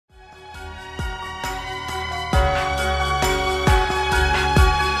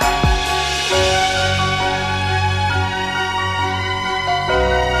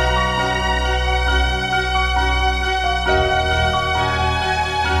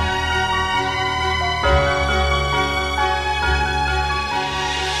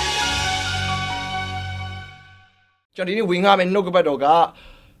Cho nên we have no cái bắt đầu cả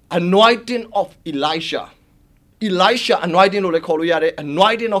anointing of ELISHA. ELISHA anointing lo le call lo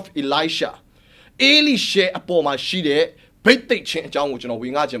anointing of ELISHA. ELISHA upon mà xí đấy, bây giờ chuyện trong chúng nó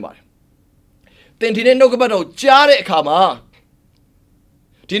we ngã trên bài. Tên thì nên no cái bắt đầu trả đấy cả mà.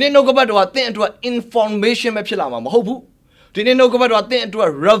 Thì nên no cái bắt đầu tên là information mà phải làm mà không bu. Thì nên no cái bắt đầu tên là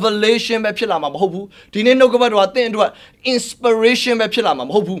revelation mà phải làm mà không bu. Thì nên no cái bắt đầu tên là inspiration mà phải làm mà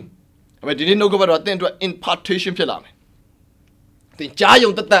không bu. Vậy thì nên no cái bắt đầu tên là impartation phải làm. Thì trả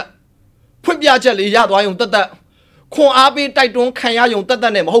dùng tất cả. Phép giá trị lý giá đó dùng tất cả. Khoa áp bị tay trốn khai giá dùng tất cả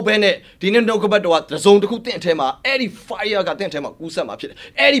này mà không bên này. Thì nên no cái bắt đầu dùng được khu tên thế mà. Edi fire cả tên thế mà cú sa mà phải.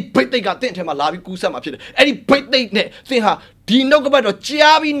 Edi bait tay cả tên thế mà làm cú sa mà phải. Edi bait tay này thì ha. Thì no cái bắt đầu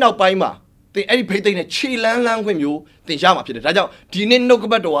trả bị nào bay mà. Thì edi bait tay này chỉ lang quên nhiều. Thì giá mà phải. Ra chào. Thì nên no cái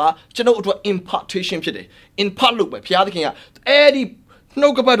bắt đầu cho nó một impartation phải. Impart lúc vậy. Phía đó kia. Edi no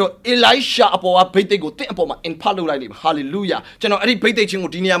cái bắt đầu ELISHA apoi bây giờ có tên apoi mà impart lúc lại đi. Hallelujah. Cho nên edi bây giờ chính của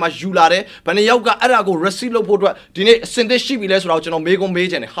Dina mà July đấy. Bạn ấy yêu cả ở đó receive lúc rồi. Dina sendeship bị lấy số cho nó mấy con mấy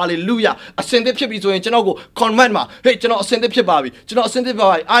chân. Hallelujah. Sendeship bị rồi cho nó có command mà. Hey cho nó sendeship bảo vì. Cho nó sendeship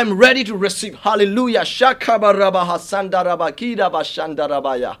bảo I'm ready to receive. Hallelujah. Shakabaraba hasandaraba kiraba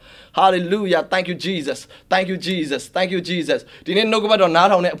shandarabaya. Hallelujah. Thank you Jesus. Thank you Jesus. Thank you Jesus. Dina no cái bắt đầu nát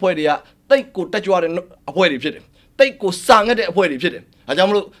hồng này apoi đi à. Tay của tay chúa này apoi điဖြစ်တယ်. Tay của sang cái apoi điဖြစ်တယ်. Cho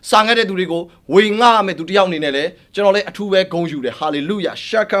nên sang cái tụi đi cô, we ngã mấy tụi đi ông này này, cho nên là thu về công dụng đấy, hallelujah,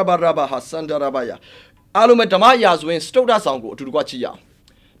 shakabaraba hasandarabaya. Alo mấy thằng mai yazwin stop đã xong cô, tụi qua chi à?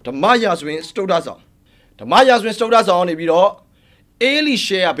 Thằng mai yazwin stop đã xong, thằng mai yazwin stop đã xong này bây giờ,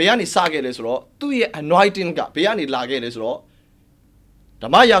 ELISHA bây giờ này sao cái này rồi, tụi anointing cả bây giờ này là cái này rồi,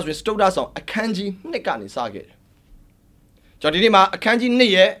 thằng mai yazwin stop đã xong, akhanji này cái này sao cái, cho nên mà akhanji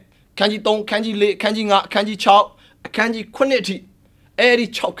này, akhanji tông, akhanji lệ, akhanji ngã, akhanji chào, akhanji khuất thị. Edi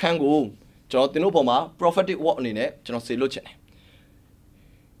chọc khang của cho tin lúc mà prophetic word này nè cho nó sẽ lột chân này.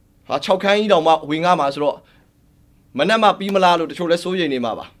 Họ chọc khang gì đâu mà huy ngã mà rồi. Mình nằm mà pi mà la rồi cho lấy số gì này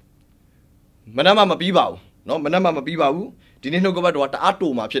mà bà. Mình nằm mà pi vào, nó mình nằm mà pi vào. Thì nên nó có bắt đầu ta át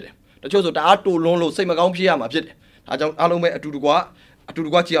tù mà biết đấy. Ta cho rồi ta át tù luôn luôn xây mà không biết mà biết đấy. À trong alo mấy tụi quá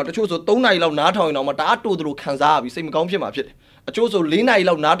chiều. Ta cho rồi tối nay lâu ná thôi nào mà ta át tù rồi khang ra vì xây mà không biết mà biết đấy. Cho số lý này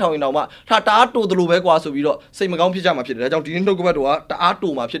lâu ná thôi nào mà ta át tù rồi về qua số vì đó xây mà không biết mà biết đấy. Trong thì nên nó có bắt đầu ta át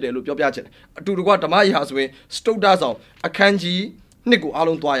tù mà biết đấy lúcပြောchuyện. Tụi quá ta mai hà rồi stop đã xong. Akhanji này của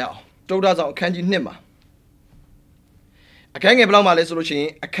alo toa ya. Stop đã xong akhanji này mà. Akhanji bao mà lấy số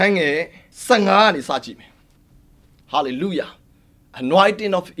chuyện akhanji sang ngã này sao chỉ. Hallelujah.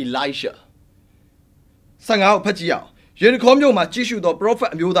 Anointing of ELISHA. Sang ngã phát chỉ à. Giờ không nhớ mà chỉ số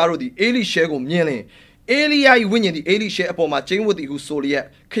prophet biểu đạt rồi thì ELISHA cũng như này. Elia vinh nhận thì ELISHA apoi mà chính vô thì hữu số liệt.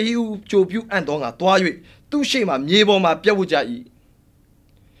 Khi hữu cho biểu an toàn à toa vậy. Tu sĩ mà nhớ bao mà biểu giá ý.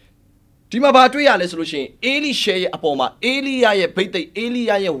 Thì mà bàတွေ့ရလဲဆိုလို့ရှိရင် ELISHA ရဲ့အပေါ်မှာ Elia ရဲ့ဗိတ်သိက်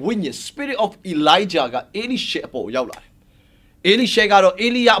Elia ရဲ့ဝိညာဉ် Spirit of Elijah က ELISHA အပေါ်ရောက်လာတယ်။ ELISHA ကတော့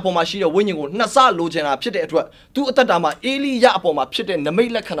Elia အပေါ်မှာရှိတဲ့ဝိညာဉ်ကိုနှစ်ဆလိုချင်တာဖြစ်တဲ့အတွက်သူ့အသက်တာမှာ Elia အပေါ်မှာဖြစ်တဲ့နမိ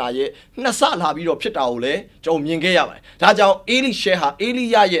တ်လက္ခဏာရဲ့နှစ်ဆလာပြီးတော့ဖြစ်တာကိုလည်းကျွန်တော်မြင်ခဲ့ရပါတယ်။ဒါကြောင့် ELISHA ဟာ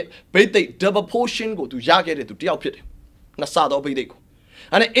Elia ရဲ့ဗိတ်သိက် double portion ကိုသူရခဲ့တဲ့သူတစ်ယောက်ဖြစ်တယ်။နှစ်ဆသောဗိတ်သိက်ကို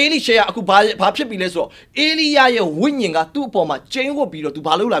အဲ့ELISHA ကအခုဘာဖြစ်ပြီလဲဆိုတော့ Elia ရဲ့ဝိညာဉ်ကသူ့အပေါ်မှာကျင်းဝတ်ပြီးတော့သူ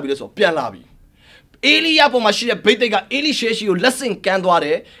ဘာလုပ်လာပြီလဲဆိုတော့ပြန်လာပြီ။ Elia ပေါ်မှာရှိတဲ့ဗိတ်သိက်က ELISHA ရှိကိုလက်ဆင့်ကမ်းသွားတ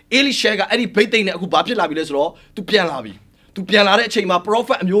ယ်။ ELISHA ကအဲ့ဒီဗိတ်သိက်နဲ့အခုဘာဖြစ်လာပြီလဲဆိုတော့သူပြန်လာပြီ။သူပြန်လာတဲ့အချိန်မှာ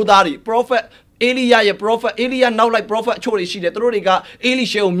prophet အမျိုးသားတွေ prophet Elia ရဲ့ prophet Elia နောက်လိုက် prophet အချို့တွေရှိတယ်။သူတို့တွေက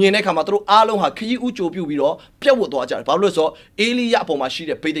ELISHA ကိုမြင်တဲ့အခါမှာသူတို့အားလုံးဟာခရီးဥကြိုပြုပြီးတော့ပြတ်ဝတ်သွားကြတယ်။ဘာလို့လဲဆိုတော့ Elia အပေါ်မှာရှိ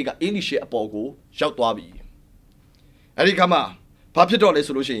တဲ့ဗိတ်သိက်က ELISHA အပေါ်ကိုရောက်သွားပြီ။အဲ့ဒီခါမှာဘာဖြစ်တော့လဲ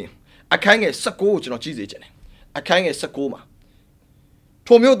ဆိုလို့ရှိရင်အခန်းငယ်16ကိုကျွန်တော်ကြည့်စေချင်တယ်အခန်းငယ်16မှာ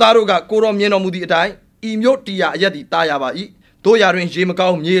ထိုမျိုးသားတို့ကကိုတော်မြင်တော်မူသည့်အတိုင်းဤမျိုးတရားအရက်သည်တာရပါ၏တို့ရာတွင်ရေမကော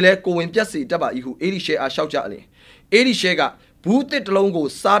င်းမြေလဲကိုဝင်ပြက်စီတတ်ပါ၏ဟုELISHAအားလျှောက်ကြအလျင်ELISHAကဘူးတစ်တလုံးကို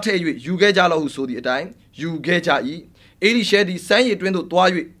စားထဲ၍ယူခဲ့ကြလော့ဟုဆိုသည့်အတိုင်းယူခဲ့ကြ၏ELISHAသည်စမ်းရည်တွင်သို့သွား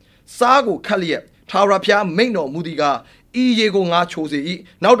၍စားကိုခတ်လျက်ထာဝရဘုရားမိန့်တော်မူသည်ကဤရေကိုငါချိုစေ၏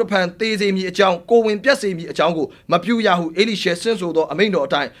နောက်တစ်ဖန်သေစေမည်အကြောင်းကိုဝင်ပြက်စေမည်အကြောင်းကိုမပြုရဟုELISHAဆင့်ဆိုသောအမိန့်တော်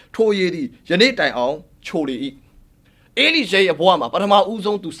အတိုင်းထိုရေသည်ယနေ့တိုင်အောင်ချိုလေ၏ELISHAရဲ့ဘဝမှာပထမဦး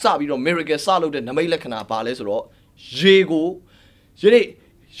ဆုံးသူစပြီးတော့ miracle စလုပ်တဲ့နမိတ်လက္ခဏာပါလဲဆိုတော့ရေကို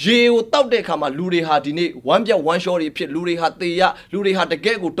တောက်တဲ့အခါမှာလူတွေဟာဒီနေ့ဝမ်းပြတ်ဝမ်းလျှောတွေဖြစ်လူတွေဟာသေရလူတွေဟာတက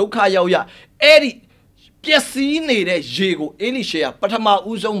ယ်ကိုဒုက္ခရောက်ရအဲ့ဒီပျက်စီးနေတဲ့ရေကိုELISHAကပထမ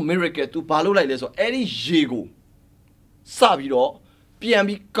ဦးဆုံး miracle သူဘာလုပ်လိုက်လဲဆိုတော့အဲ့ဒီရေကိုစပြီးတော့ပြန်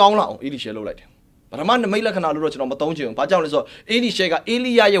ပြီးကောင်းလာအောင်ELISHAလုပ်လိုက်တယ်ပထမနမိတ်လက္ခဏာလို့တော့ကျွန်တော်မသုံးချင်ဘူးဘာကြောင့်လဲဆိုတော့ELISHAက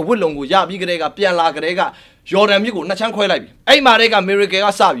Eliaရဲ့ဝတ်လုံကိုရပြီးကြတဲ့ကပြန်လာကြတဲ့ကယော်ဒန်မြစ်ကိုနှစ်ချမ်းခွဲလိုက်ပြီအဲ့မှာတဲ့က miracle က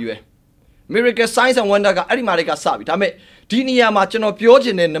စပြီးပဲ miracle signs and wonder ကအဲ့ဒီမှာတွေကစပြီဒါပေမဲ့ဒီနေရာမှာကျွန်တော်ပြောချ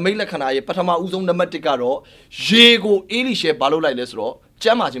င်တဲ့နမိတ်လက္ခဏာရဲ့ပထမဦးဆုံးနံပါတ်1ကတော့ရေကိုအေလိရှဲဘာလုပ်လိုက်လဲဆိုတော့ကျ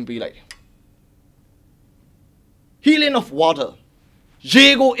မ်းမာခြင်းပေးလိုက်တယ် healing of water ရေ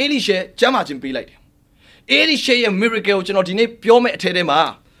ကိုအေလိရှဲကျမ်းမာခြင်းပေးလိုက်တယ်အေလိရှဲရဲ့ miracle ကိုကျွန်တော်ဒီနေ့ပြောမယ့်အထက်ထဲမှာ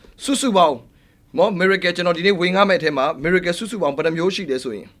စုစုပေါင်းနော် miracle ကျွန်တော်ဒီနေ့ဝင်ငှမယ့်အထက်မှာ miracle စုစုပေါင်းဘယ်နှမျိုးရှိတယ်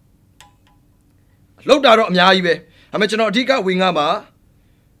ဆိုရင်လောက်တာတော့အများကြီးပဲဒါပေမဲ့ကျွန်တော်အဓိကဝင်ငှမှာ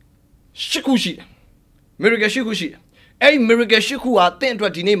10ခုရှိတယ် miracle 10ခုရှိတယ်အဲ့ဒီ miracle 10ခုဟာတင့်အတွ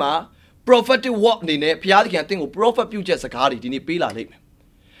က်ဒီနေ့မှာ prophetic word အနေနဲ့ဘုရားသခင်တင့်ကို prophet ပြုချက်စကားတွေဒီနေ့ပေးလာလိမ့်မယ်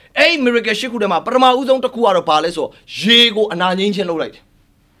အဲ့ဒီ miracle 10ခုထဲမှာပထမဦးဆုံးတစ်ခုကတော့ဘာလဲဆိုရေကိုအနာငြိမ်းခြင်းလုပ်လိုက်တယ်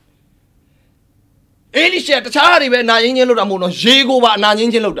အေလိရှဲတခြားတွေပဲအနာငြိမ်းခြင်းလုပ်တာမဟုတ်တော့ရေကိုပါအနာငြိ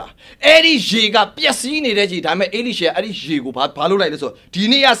မ်းခြင်းလုပ်တာအဲ့ဒီရေကပျက်စီးနေတဲ့ကြီးဒါပေမဲ့အေလိရှဲအဲ့ဒီရေကိုဘာလုပ်လိုက်လဲဆိုဒီ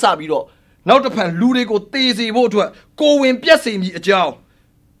နေ့ကစပြီးတော့နောက်တစ်ဖန်လူတွေကိုသေစေဖို့အတွက်ကိုဝင်ပြက်စေမိအကြောင်း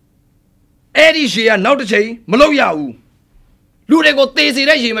အဲ့ဒီရေကနောက်တစ်ချိန်မလုပ်ရဘူးလူတွေကိုသေစေ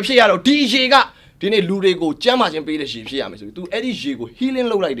တဲ့ရေမဖြစ်ရတော့ဒီရေကဒီနေ့လူတွေကိုကျမ်းမာခြင်းပေးတဲ့ရေဖြစ်ရမယ်ဆိုပြီး तू အဲ့ဒီရေကို healing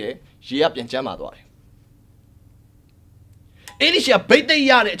လုပ်လိုက်တယ်ရေကပြန်ကျမ်းမာသွားတယ်အဲ့ဒီရေဗိတ်သိက်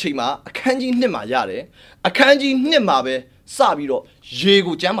ရတဲ့အချိန်မှာအခန်းကြီး1မှာရတယ်အခန်းကြီး1မှာပဲစပြီးတော့ရေ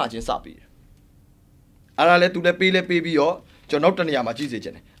ကိုကျမ်းမာခြင်းစပေးတယ်အဲ့ဒါလဲ तू လည်းပေးပြီးတော့ကျွန်တော်နောက်တနေရာမှာကြည့်စေချ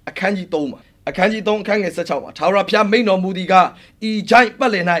င်တယ်အခန်းကြီး3မှာအခန်းကြီး3အခန်းငယ်16မှာထာဝရဘုရားမိန့်တော်မူသည်ကဤချိုင်းပ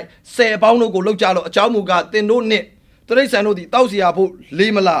တ်လည်၌ဆယ်ပေါင်းတို့ကိုလှုပ်ကြလို့အကြောင်းမူကားသင်တို့နှင့်တိရစ္ဆာန်တို့သည်တောက်เสียဖို့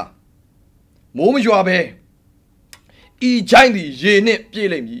လေးမလားမိုးမရွာပဲဤချိုင်းသည်ရေနှင့်ပြည့်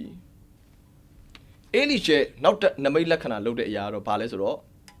လိမ့်မည်အေလိရှဲနောက်တဲ့နမိတ်လက္ခဏာလုပ်တဲ့အရာတော့ဘာလဲဆိုတော့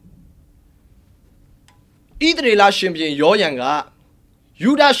ဣသရေလရှင်ဘုရင်ယောယန်က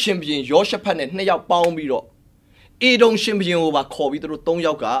ယူဒရှင်ဘုရင်ယောရှဖတ်နဲ့2ယောက်ပေါင်းပြီးတော့အေဒုံရှင်ဘုရင်ကိုပါခေါ်ပြီးသူတို့3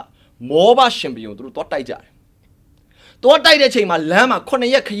ယောက်ကမောဘရှင်ဘုရင်ကိုသူတို့သွားတိုက်ကြတယ်။သွားတိုက်တဲ့အချိန်မှာလမ်းမှာ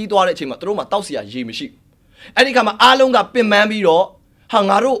9ရက်ခရီးသွားတဲ့အချိန်မှာသူတို့မှတောက်เสียရေမရှိဘူး။အဲ့ဒီခါမှာအားလုံးကပင်ပန်းပြီးတော့ဟာ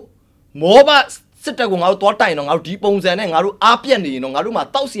ငါတို့မောဘစစ်တပ်ကိုငါတို့သွားတိုက်ရင်တော့ငါတို့ဒီပုံစံနဲ့ငါတို့အားပြက်နေရင်တော့ငါတို့မှ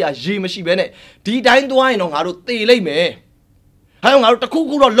တောက်เสียရေမရှိဘဲနဲ့ဒီတိုင်းသွားရင်တော့ငါတို့သေလိမ့်မယ်။ဟာငါတို့တခု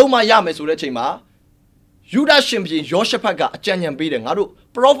ခုတော့လုံးမရမယ်ဆိုတဲ့အချိန်မှာယူဒရှင်ဘုရင်ယောရှဖတ်ကအကြံဉာဏ်ပေးတယ်ငါတို့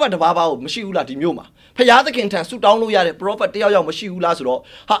prophet တပါးကိုမရှိဘူးလားဒီမြို့မှာဖျားသခင်ထံဆုတောင်းလို့ရတဲ့ prophet တယောက်မရှိဘူးလားဆိုတော့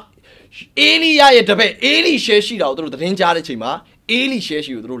ဟာအေလိယရဲ့တပည့်အေလိရှဲရှိတာကိုသူတို့သတင်းကြားတဲ့အချိန်မှာအေလိရှဲ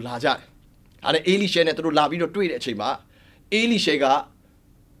ရှိကိုသူတို့လာကြတယ်။အဲ့ဒါအေလိရှဲနဲ့သူတို့လာပြီးတော့တွေ့တဲ့အချိန်မှာအေလိရှဲက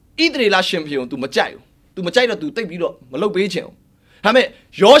ဣသရေလရှင်ဘုရင်ကို तू မကြိုက်ဘူး။ तू မကြိုက်တော့ तू တိတ်ပြီးတော့မလုပ်ပေးချင်ဘူး။ဒါပေမဲ့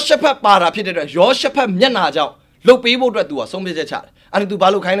ယောရှဖတ်ပါတာဖြစ်တဲ့အတွက်ယောရှဖတ်မျက်နှာကြောင့်လုပ်ပေးဖို့အတွက် तू ကဆုံးဖြတ်ချက်ချတယ်။အဲ့ဒါ तू ဘာ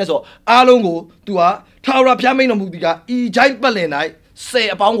လို့ခိုင်းလဲဆိုတော့အားလုံးကို तू ကထာဝရဘုရားမိန့်တော်မူသည်ကဤချိုင်းပတ်လည်၌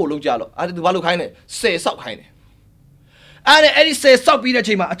10အပေါင်းကိုလုပ်ကြလို့အဲ့ဒါ तू ဘာလို့ခိုင်းလဲ10ဆောက်ခိုင်းတယ်အဲ့ဒီ10ဆောက်ပြီးတဲ့အ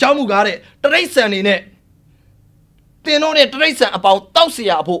ချိန်မှာအเจ้าမူကားတဲ့တရိတ်ဆန်နေနဲ့တင်တို့နဲ့တရိတ်ဆန်အပေါင်းတောက်เสี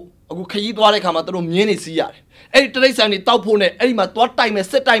ยဖို့အခုခရီးသွားတဲ့ခါမှာသူတို့မြင်းနေစီးရတယ်အဲ့ဒီတရိတ်ဆန်တွေတောက်ဖို့နဲ့အဲ့ဒီမှာသွားတိုက်မဲ့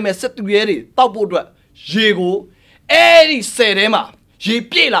စစ်တိုက်မဲ့စစ်သူရဲတွေတောက်ဖို့အတွက်ရေကိုအဲ့ဒီ10ထဲမှာရေ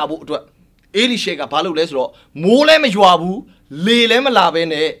ပြည့်လာဖို့အတွက်အေလိရှဲကဘာလုပ်လဲဆိုတော့မိုးလည်းမရွာဘူးလေလည်းမလာဘဲ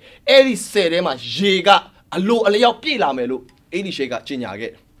နဲ့အဲ့ဒီ10ထဲမှာရေကအလိုအလျောက်ပြည့်လာမယ်လို့အေလိရှဲကကြေညာ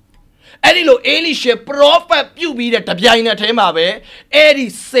ခဲ့အဲ့ဒီလိုအေလိရှဲ prophet ပြုတ်ပြီးတဲ့တပြိုင်နက်တည်းမှာပဲအဲ့ဒီ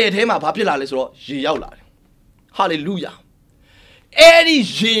10ထဲမှာဘာဖြစ်လာလဲဆိုတော့ရေရောက်လာတယ်ဟာလေလုယာအဲ့ဒီ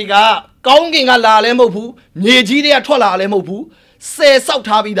ရေကကောင်းကင်ကလာလည်းမဟုတ်ဘူးမြေကြီးတွေကထွက်လာလည်းမဟုတ်ဘူး10ဆောက်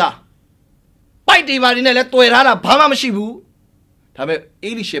ထားပြီးသားပိုက်တွေပါနေနဲ့လည်းတွယ်ထားတာဘာမှမရှိဘူးဒါပေမဲ့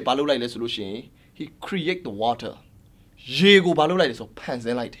အေလိရှဲဘာလုပ်လိုက်လဲဆိုလို့ရှိရင် he create the water ရေကိုဘာလုပ်လိုက်လဲဆိုဖန်ဆ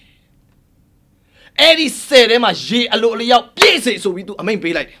င်းလိုက်တယ်အဲ့ဒီ10ထဲမှာရေအလိုအလျောက်ပြည့်စေဆိုပြီးသူအမိန့်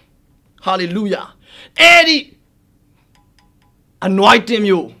ပေးလိုက်တယ်Hallelujah. အဲ့ဒီ anointing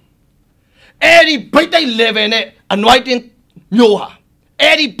မျိုးအဲ့ဒီဘိတ်သိက် level နဲ့ anointing မျိုးဟာ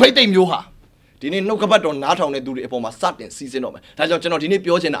အဲ့ဒီဘိတ်သိက်မျိုးဟာဒီနေ့နှုတ်ကပတ်တော်နားထောင်တဲ့သူတွေအပေါ်မှာစတင်စီးစင်းတော့မယ်ဒါကြောင့်ကျွန်တော်ဒီနေ့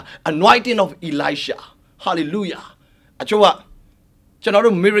ပြောချင်တာ anointing of Elisha hallelujah အချို့ကကျွန်တော်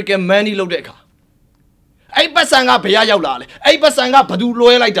တို့ miracle money လုပ်တဲ့အခါအဲ့ပတ်စံကဘယ်ရောက်လာလဲအဲ့ပတ်စံကဘသူ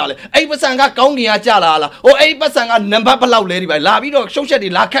လွှဲလိုက်တာလဲအဲ့ပတ်စံကကောင်းကင်ကကြလာလားဟိုအဲ့ပတ်စံကနံပါတ်ဘလောက်လဲဒီပါလာပြီးတော့ရှုပ်ချက်တွေ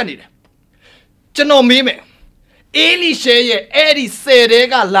လာခတ်နေတယ်ကျွန်တော်မေးမယ်အေလိရှဲရဲ့အဲ့ဒီ10တဲ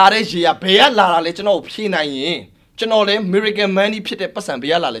ကလာတဲ့ရေကဘယ်ကလာတာလဲကျွန်တော်ဖြေနိုင်ရင်ကျွန်တော်လည်း miracle money ဖြစ်တဲ့ပတ်စံဘ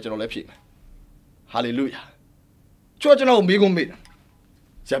ယ်ကလာလဲကျွန်တော်လည်းဖြေမယ် hallelujah ကျွန်တော်မေးကုန်မေးတယ်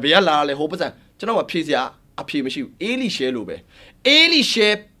ဆရာဘယ်ကလာတာလဲဟိုပတ်စံကျွန်တော်ကဖြေစရာအဖြေမရှိဘူးအေလိရှဲလိုပဲအေလိရှဲ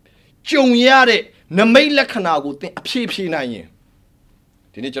ကြုံရတဲ့နမိတ်လက္ခဏာကိုသင်အဖြေဖြေနိုင်ရင်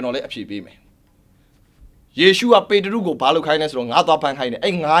ဒီနေ့ကျွန်တော်လည်းအဖြေပေးမယ်ယေရှုကပေတရုကိုဘာလို့ခိုင်းလဲဆိုတော့ငါးသွားဖမ်းခိုင်းတယ်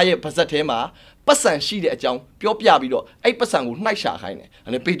အဲ့ငါးရဲ့ပါဇက်ထဲမှာပတ်စံရှိတဲ့အကြောင်းပြောပြပြီးတော့အဲ့ပတ်စံကိုနှိုက်ရှာခိုင်းတယ်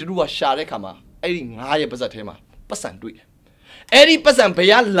အဲ့ပေတရုကရှာတဲ့ခါမှာအဲ့ဒီငါးရဲ့ပါဇက်ထဲမှာပတ်စံတွေ့တယ်အဲ့ဒီပတ်စံဘယ်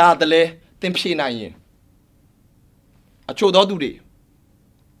ကလာတယ်လဲ တင်ဖြေနိုင်ရင်အချို့သောသူတွေ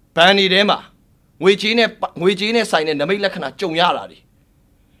ဘန်နေထဲမှာငွေကြေးနဲ့ဆိုင်တဲ့နမိတ်လက္ခဏာကြုံရတာတွေ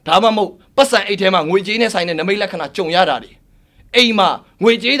ဒါမှမဟုတ်ပတ်စံအိတ်ထဲမှာငွေကြေးနဲ့ဆိုင်တဲ့နမိတ်လက္ခဏာကြုံရတာတွေအိမ်မှာ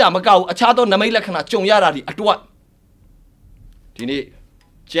ငွေကြေးတာမကောက်အခြားသောနမိတ်လက္ခဏာကြုံရတာတွေအတွက်ဒီနေ့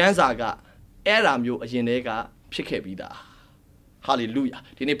ကျမ်းစာကအဲ့ဒါမျိုးအရင်တည်းကဖြစ်ခဲ့ပြီးသားဟာလေလုယာ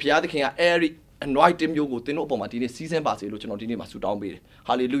ဒီနေ့ဘုရားသခင်ကအဲ့ဒီ anointing မျိုးကိုသင်တို့အပေါ်မှာဒီနေ့စီးစင်းပါစေလို့ကျွန်တော်ဒီနေ့မှာဆုတောင်းပေးတယ်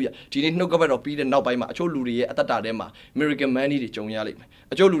ဟာလေလုယာဒီနေ့နှုတ်ကပတ်တော်ပြီးတဲ့နောက်ပိုင်းမှာအချို့လူတွေရဲ့အသက်တာထဲမှာ miracle money တွေကြုံရလိမ့်မယ်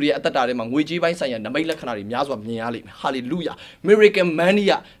အချို့လူတွေရဲ့အသက်တာထဲမှာငွေကြေးပိုင်းဆိုင်ရာနမိတ်လက္ခဏာတွေများစွာမြင်ရလိမ့်မယ်ဟာလေလုယာ miracle money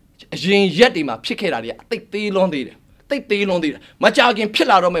ကအရင်ရက်တွေမှာဖြစ်ခဲ့တာတွေကအသိသေးလွန်းသေးတယ်တိတ်သေးလွန်းသေးတယ်မကြခင်ဖြစ်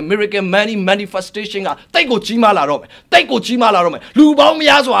လာတော့မယ် miracle money manifestation ကတိတ်ကိုကြီးမားလာတော့မယ်တိတ်ကိုကြီးမားလာတော့မယ်လူပေါင်း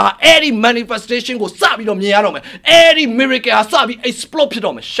များစွာဟာအဲ့ဒီ manifestation ကိုစပြီးတော့မြင်ရတော့မယ်အဲ့ဒီ miracle ဟာစပြီး explode ဖြစ်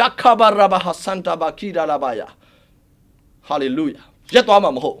တော့မယ် shakabaraba santa bakida labaya hallelujah ရက်သွား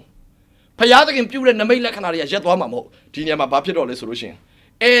မှာမဟုတ်ဖျားသခင်ပြုတဲ့နမိတ်လက္ခဏာတွေကရက်သွားမှာမဟုတ်ဒီနေရာမှာဘာဖြစ်တော့လဲဆိုလို့ရှိရင်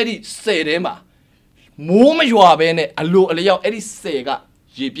အဲ့ဒီဆယ်ထဲမှာမိုးမရွာဘဲနဲ့အလိုအလျောက်အဲ့ဒီဆယ်က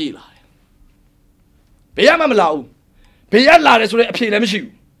ရေပြေးလာတယ်ဘယ်မှမလာဘူးဘယ်ရလာတယ်ဆိုတဲ့အဖြေလည်းမရှိ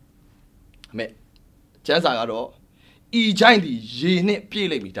ဘူးအမေကျမ်းစာကတော့ဤချိုင်းဒီရေနဲ့ပြည့်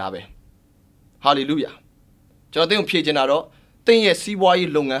လိမ့်ပြီဒါပဲဟာလေလုယာကျွန်တော်သင်ကိုဖြေချင်တာတော့သင်ရဲ့စီးပွား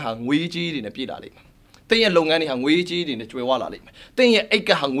ရေးလုပ်ငန်းဟာငွေကြေးတွေနဲ့ပြည့်လာလိမ့်မယ်သင်ရဲ့လုပ်ငန်းတွေဟာငွေကြေးတွေနဲ့ကျွယ်ဝလာလိမ့်မယ်သင်ရဲ့အိတ်က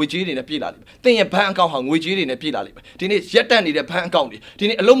ဟာငွေကြေးတွေနဲ့ပြည့်လာလိမ့်မယ်သင်ရဲ့ဘဏ်အကောင့်ဟာငွေကြေးတွေနဲ့ပြည့်လာလိမ့်မယ်ဒီနေ့ရက်တက်နေတဲ့ဘဏ်အကောင့်တွေဒီ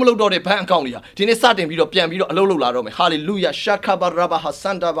နေ့အလုံးမလုံးတော့တဲ့ဘဏ်အကောင့်တွေဟာဒီနေ့စတင်ပြီးတော့ပြန်ပြီးတော့အလုံးလုံးလာတော့မယ်ဟာလေလုယာရှာကာဘာရာဘာဟာစ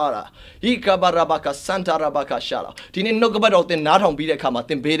န်တာဘာရာဟီကာဘာရာဘာကာစန်တာရာဘာကာရှာလာဒီနေ့နှုတ်ကပတ်တော်သင်နားထောင်ပြီးတဲ့အခါမှာ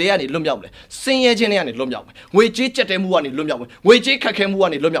သင်ဘယ်တွေကနေလွတ်မြောက်မလဲစင်ရဲခြင်းတွေကနေလွတ်မြောက်မယ်ငွေကြေးကြက်တဲမှုကနေလွတ်မြောက်မယ်ငွေကြေးခက်ခဲမှုက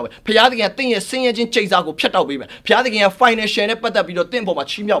နေလွတ်မြောက်မယ်ဖခင်သခင်ကသင်ရဲ့စင်ရဲခြင်းချိန်စားကိုဖျက်တောက်ပေးမယ်ဖခင်သခင်က financial နဲ့ပတ်သက်ပြီးတော့သင်ပေါ်မှာ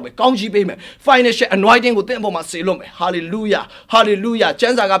ချီးမြှောက်မယ်ကောင်းချီးပေးမယ် financial anointing ကိုသင်ပေါ်မှာစေလွတ်မယ်ဟာလေလုယာဟာလေလုယာကျ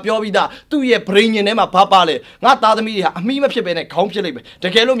မ်းစာကပြောပြီးသားသူ့ရဲ့ဗြိဉ္ဉ်ထဲမှာဘာပါလဲငါသားသမီးတွေဟာအမိမဖြစ်ပဲနဲ့ခေါင်းဖြစ်လိမ့်မယ်တ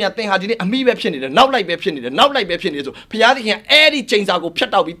ကယ်လို့များသင်ဟာဒီနေ့အမိပဲဖြစ်နေတယ်နောက်လိုက်ပဲဖြစ်နေတယ်နောက်လိုက်ပဲဖြစ်နေဆိုဘုရားသခင်အဲ့ဒီချိန်စာကိုဖျက်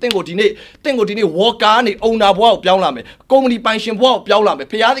တောက်ပြီးသင်ကိုဒီနေ့ worker ကနေ owner ဘဝကိုပြောင်းလာမယ်ကုမ္ပဏီပိုင်ရှင်ဘဝကိုပြောင်းလာမယ်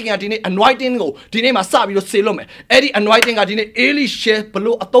ဘုရားသခင်ကဒီနေ့ anointing ကိုဒီနေ့မှာစပြီးတော့စေလွတ်မယ်အဲ့ဒီ anointing ကဒီနေ့ ELISHA ဘ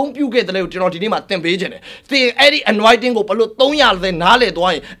လို့အသုံးပြုခဲ့တယ်လို့ကျွန်တော်ဒီနေ့မှာသင်ပေးခြင်းတယ်သင်အဲ့ဒီ anointing ကိုဘလို့300လဲနားလဲ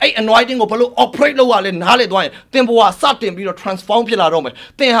သွားရင်အဲ့ anointing ကိုဘလို့ operate လုပ်ရလဲနားလဲသွားရင်သင်ဘဝစတင်ပြီးတော့ transform ဖြစ်လာတော့မယ်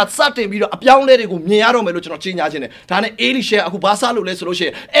သင်ဟာစတင်ပြီးတော့အပြောင်းလဲတွေကိုမြင်ရတော့မယ်လို့ကျွန်တော်ကြီးညာခြင်းတယ်ဒါနဲ့ ELISHA အခုဘာစလို့လဲဆိုလို့ရှိရ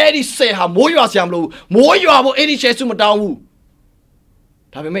င်အဲ့ဒီဆယ်ဟာမိုးရွာစရာမလိုဘူးမိုးရွာဖို့ ELISHA စုမတောင်းဘူး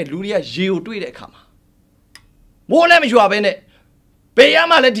ဒါပေမဲ့လူတွေကရေကိုတွေးတဲ့အခါမှာမိုးလည်းမရွာဘဲနဲ့ဘယ်ရ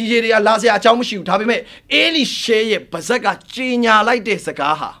မှလည်းဒီရေတွေကလာစရာအကြောင်းမရှိဘူးဒါပေမဲ့ ELISHA ရဲ့ပါဇက်ကကြီးညာလိုက်တဲ့စ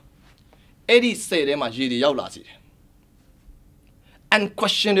ကားဟာအဲ့ဒီဆယ်ထဲမှာရေတွေရောက်လာစေတယ်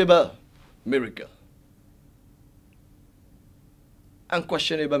unquestionable miracle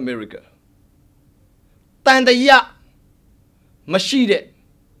unquestionable miracle တန်တရာမရှိတဲ့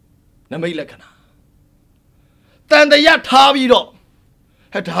နမိတ်လက္ခဏာတန်တရာထားပြီးတော့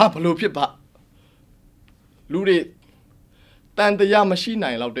ဟဲ့ဒါဘလို့ဖြစ်ပါလူတွေတန်တရာမရှိ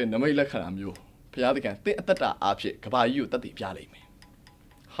နိုင်လောက်တဲ့နမိတ်လက္ခဏာမျိုးဘုရားသခင်သင်အသက်တာအားဖြင့်ကဘာကြီးကိုတတ်သိပြလိမ့်မယ်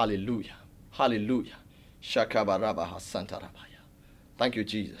hallelujah hallelujah shakabaraba hasantarabaya thank you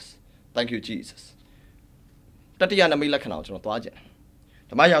jesus thank you jesus တတိယနမိတ်လက္ခဏာကိုကျွန်တော်သွားကြည့်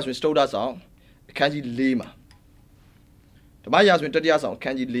ဓမ္မရာဇဝင်စတုဒ္ဒဆောင်အခန်းကြီး4မှာဓမ္မရာဇဝင်တတိယဆောင်အခ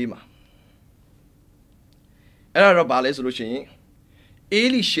န်းကြီး4မှာအဲ့ဒါတော့ဘာလဲဆိုလို့ရှိရင်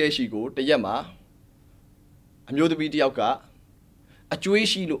ELISHAရှိကိုတရက်မှာအမျိုးသမီးတယောက်ကအကျွေး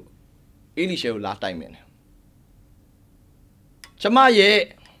ရှိလို့ELISHAကိုလာတိုင်မယ်ကျမရဲ့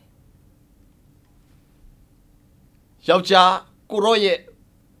ယောက်ျားကိုရောရဲ့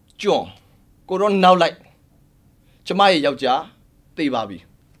ကျွန်းကိုရောနောက်လိုက်ကျမရဲ့ယောက်ျားသေပါပြီ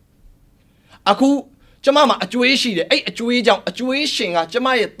အခုကျမမှာအကျွေးရှိတယ်အဲ့အကျွေးကြောင့်အကျွေးရှင်ကကျမ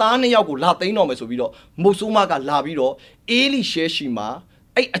ရဲ့သားနှစ်ယောက်ကိုလာသိမ်းတော့မယ်ဆိုပြီးတော့မုတ်ဆိုးမကလာပြီးတော့ ELISHA ရှိမှာ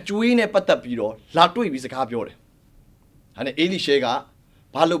အဲ့အကျွေးနဲ့ပတ်သက်ပြီးတော့လာတွေ့ပြီးစကားပြောတယ်။ဒါနဲ့ ELISHA က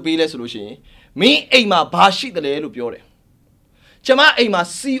ဘာလုပ်ပေးလဲဆိုလို့ရှိရင်မင်းအိမ်မှာဘာရှိတယ်လဲလို့ပြောတယ်။ကျမအိမ်မှာ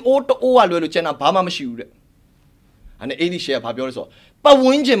CO တအိုးကလွယ်လို့ကျန်တာဘာမှမရှိဘူးတဲ့။ဒါနဲ့ ELISHA ကဘာပြောလဲဆိုတော့ပတ်ဝ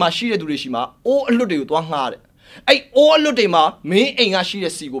န်းကျင်မှာရှိတဲ့သူတွေရှိမှာအိုးအလွတ်တွေကိုသွားငှားတယ်။အဲ့အိုးအလွတ်တွေမှာမင်းအိမ်ကရှိ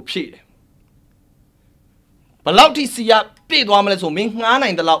တဲ့စီကိုဖြည့်တယ်။ဘလောက်ထိစီကပြည့်သွားမလဲဆိုမင်းငှားနို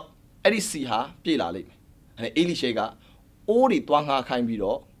င်တဲ့လောက်အဲ့ဒီစီဟာပြည့်လာလိမ့်မယ်။ဒါနဲ့ ELISHA ကအိုးတွေသွားငှားခိုင်းပြီး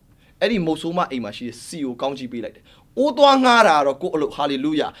တော့အဲ့ဒီမုတ်ဆိုးမအိမ်မှာရှိတဲ့စီကိုကောင်းချီးပေးလိုက်တယ်။အိုးသွားငှားတာတော့ကိုယ့်အလုပ်ဟာလေ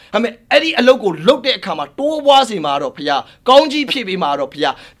လုယာ။ဒါပေမဲ့အဲ့ဒီအလုပ်ကိုလုပ်တဲ့အခါမှာတိုးပွားစေမှာတော့ဖခင်ကောင်းချီးဖြည့်ပေးမှာတော့ဖခ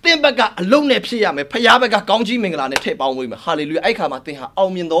င်သင်ဘက်ကအလုပ်နဲ့ဖြည့်ရမယ်ဖခင်ဘက်ကကောင်းချီးမင်္ဂလာနဲ့ထည့်ပေါင်းပေးမယ်ဟာလေလုယာအဲ့ခါမှာသင်ဟာအော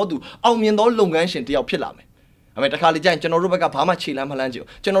င်မြင်သောသူအောင်မြင်သောလုပ်ငန်းရှင်တယောက်ဖြစ်လာမယ်။ I mean, the Kalijan, General Rebecca, Pama Chilam Halanjo,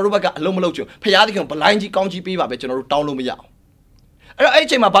 General Rebecca, Lomolojo, Payadican, Palangi, County Piva, General Downlomia. I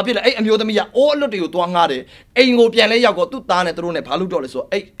came up popular, and you're the Mia, all of you to Angade, Aingo Pianea got to Tan at Rune Paludo, so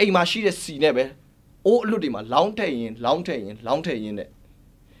a machine see never. All Ludima, Lountain,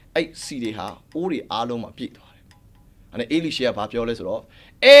 I see the ha, Ori Aloma Pit. And ELISHA Papioles off.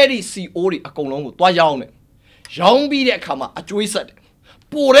 Eddie see Ori a colon, Toyaone. Young be there, come a Jewish said.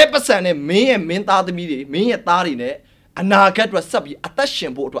 Poor represent me and Minta the media, me at Tarine, and now get was subby at that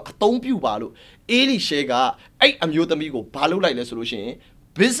shampoo to a tomb balu. ELISHA, I am you the amigo, balu like the solution.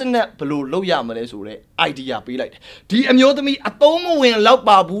 Business below low yamalesure, idea be like. The amyotami atomo when loud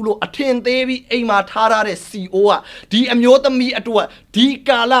babulo, attend Davy, Ema Tara, COA. The amyotami atua, the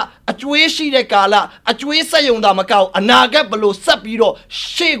gala, a Juishi de gala, a Juisayonda Macau, a naga below Sapiro,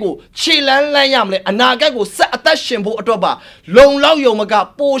 Shego, Chilan Layamle, a naga go sat at that shampoo atoba. Long low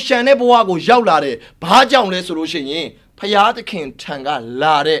yomaga, po shaneboago, yaulare, Bajam resolution, Payata king tanga,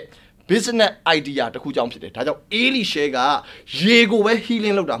 lade. Business idea to who jumps it. ELISHA, Yego, where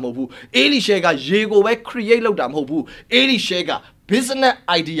healing load mobu. ELISHA, Yego, where create load mobu. ELISHA, business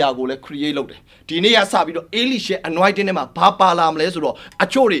idea go let create load. Dinea Sabido, ELISHA, and white in a papa lam lesro.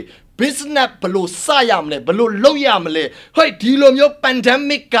 Achori, business below Sayamle, below Loyamle. Hey, Dilom your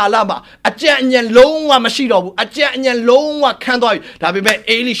pandemic galama. A Janian loan machine, a Janian loan candoi. That be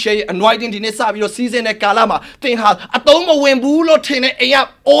ELISHA and white in Sabio season at Galama. Think how a tomo when bulo tene a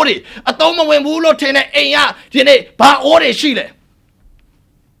ori. A tomo when bulo tene a dine ba ore shile.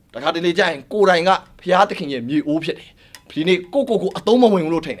 The Hadilijan, Kuranga, Piatakin, you opiate. Pini Coco, a tomo wing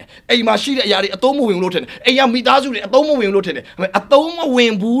lieutenant. A machine yari, a tomo wing lieutenant. A yamidazu, a tomo wing lieutenant. A tomo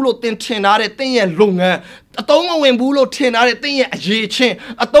wing bulo tenare ten longer. A tomo wing bulo tenare ten a ye chain.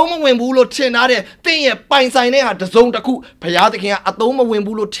 A tomo wing bulo tenare ten pine sign at the zone taku. Payatakin, a tomo wing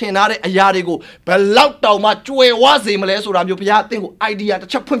bulo tenare a yarigo. But loud down my joy was a malesura, you piating idea to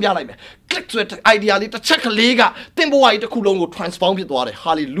chapun yalime. Click to it, idea, little check a lega. Timbo white the Kulongo transform it water.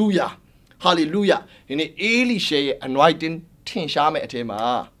 Hallelujah. Hallelujah. In the ELISHA anointing, tin shame at him.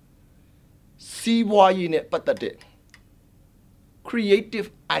 See why in it, but that creative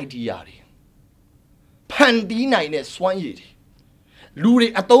idea. Pandina in a swan yeti.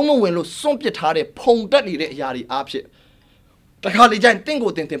 Luri atomo when lo sompetare pongdani yari apshit. The Kalijan tingo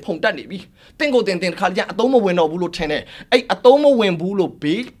tintin pongdani be. Tingo tintin Kalijan atomo when no bulo tene. A atomo when bulo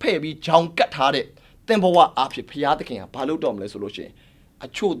big pebby junk cut hard. Tempoa apshit piataking a paludom resolution. A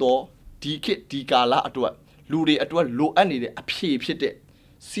chodo. Dikit digala atwa luri atwa lo anide a phe phit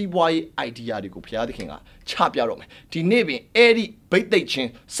see why idea de ko phya thkin ga cha pya ro me di ne bin edi bait thait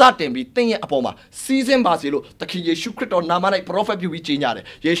chin sa tin bi tin ye apaw ma season ba se lo takhin Yeshu Christ or nama nai prophet pyu bi chin nya de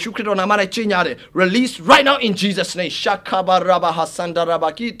Yeshu Christ or nama nai chin nya de release right now in Jesus name shakaba raba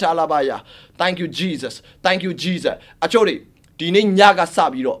hasandaraba ki talabaya. Thank you Jesus, thank you Jesus. Achori di ne nya ga sa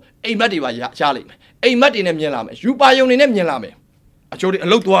bi ro ai mat de ba ya lai me ai mat de ne myin la me yu pa yong ne myin la me achori a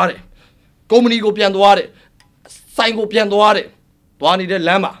lok twa de Company go pian doare, sign go pian doare, Bonnie de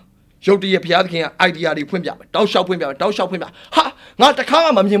Lama, Joti Piakin, idea de Pimia, thou shalt Pimia, thou shalt Pimia. Ha! Not the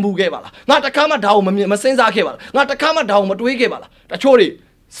Kama Mimu Gabala, not the Kama Down Masenza Gabala, not the Kama Down Matui Gabala. The Chori,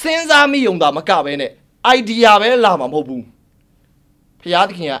 Senza mi on the Macabene, idea Lama Mobu.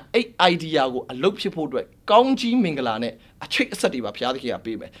 Piakin, 8 idea go a loop people do it, Gongji Mingalane. A check sativa Piakia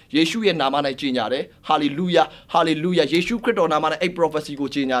baby. Yeshu and Namana Gignare. Hallelujah. Hallelujah. Yeshu Credo Namana a prophecy go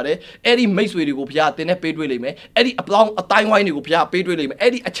Gignare. Eddie Mace will go Pia, then a paid willime. Eddie upon a time wine go Pia, paid willime.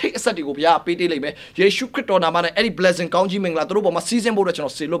 Eddie a check sativa Pia, paid willime. Yeshu Credo Namana, Eddie blessing, County Mingla, Robo, season board of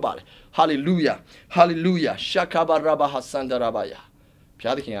Silobal. Hallelujah. Hallelujah. Shakaba Rabba Hasanda Rabaya.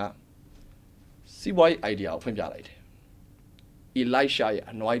 Piakia. See why idea of him. ELISHA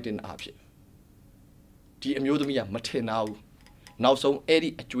anointing option. The Amudamia Matenau. Now some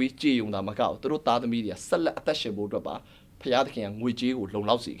Eddie at Juichi on the Macau, through the media, Sala attachable draba, Payatkin, which you would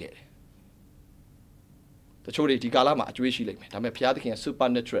lousy get. The Chori Galama at Juichi Lake, I'm a Payatkin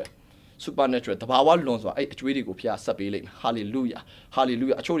supernatural. Supernatural, the power loans were 8 really go Pia Sabi. Hallelujah.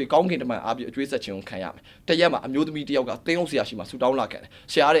 Hallelujah. I told you, going into my object research on Kayam. Tayama, I'm the media got things Yashima, Sudan like it.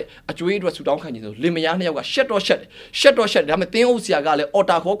 Share a trade was Sudan Canyon, Limiania got shed or shed. Shed or shed, I'm a thing Siagale,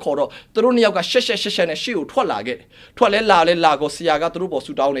 Otako Koro, Turunia got Sheshan and Shield, Twalage, Twalella Lago, Siaga, Trubo,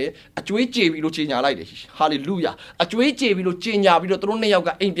 Sudan, a Juichi Vilucina like it. Hallelujah. A Juichi Vilucina, Vido Trunia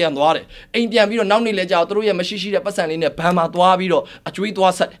got Indian water. Indian Vido Nani Leja, Truya Machishi, a person in a Pama Duavido, a tweet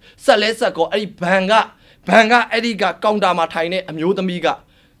was said. Go a banga Ediga, Kondama Tine, a Mutamiga.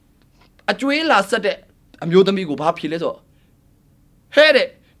 A Juela said a Mutamigo Papi little. Head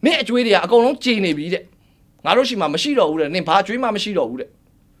it, near Julia, a go on Genie beat it. Naroshima Machido would name Patrima Machido would it.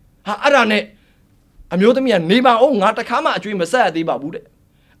 I don't know. အမျိုးသမီးကနေပါအောင်ငါတခါမှအကျွေးမဆက်ရသေးပါဘူးတဲ့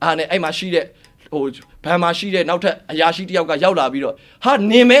အားနဲ့အဲ့မှာရှိတဲ့ဟိုဘန်မှာရှိတဲ့နောက်ထပ်အရာရှိတယောက်ကရောက်လာပြီးတော့ဟာ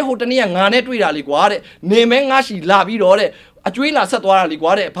နေမဲဟိုတနေ့ကငါနဲ့တွေ့တာလေကွာတဲ့နေမဲငါရှိလာပြီးတော့တဲ့အကျွေးလာဆက်သွားတာလေ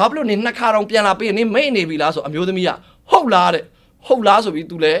ကွာတဲ့ဘာဖြစ်လို့နေနှစ်ခါတောင်ပြန်လာပေးနေမိတ်နေပြီလားဆိုအမျိုးသမီးကဟုတ်လားတဲ့ဟုတ်လားဆိုပြီး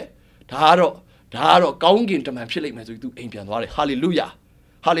तू လဲဒါကတော့ကောင်းကင်တမန်ဖြစ်လိမ့်မယ်ဆိုပြီး तू အိမ်ပြန်သွားတယ်ဟာလေလုယာ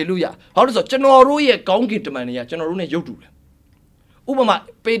ဟာလေလုယာဘာလို့ဆိုကျွန်တော်တို့ရဲ့ကောင်းကင်တမန်တွေကကျွန်တော်တို့ ਨੇ ရုပ်တူတယ်ဥပမာ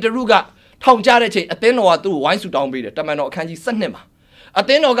ပေတရုကထောင်ကြတဲ့ချိန်အသင်းတော်ကသူ့ကိုဝိုင်းဆူတောင်းပေးတယ်တမန်တော်အခန်းကြီး7မှာအသ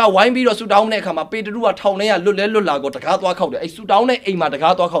င်းတော်ကဝိုင်းပြီးတော့ဆူတောင်းတဲ့အခါမှာပေတရုကထောင်ထဲကလွတ်လာကိုတကားသွားခောက်တယ်အဲ့ဆူတောင်းတဲ့အိမ်မှာတ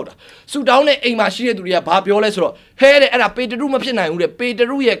ကားသွားခောက်တာဆူတောင်းတဲ့အိမ်မှာရှိတဲ့သူတွေကဘာပြောလဲဆိုတော့ဟဲတဲ့အဲ့ဒါပေတရုမဖြစ်နိုင်ဘူးတဲ့ပေတ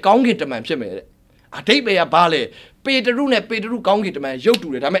ရုရဲ့ကောင်းကင်တမန်ဖြစ်မယ်တဲ့အဓိပ္ပာယ်ကဘာလဲပေတရုနဲ့ပေတရုကောင်းကင်တမန်ရုပ်တူ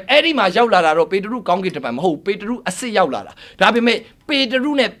တယ်ဒါပေမဲ့အဲ့ဒီမှာရောက်လာတာတော့ပေတရုကောင်းကင်တမန်မဟုတ်ပေတရုအစ်စ်ရောက်လာတာဒါပေမဲ့ပေတ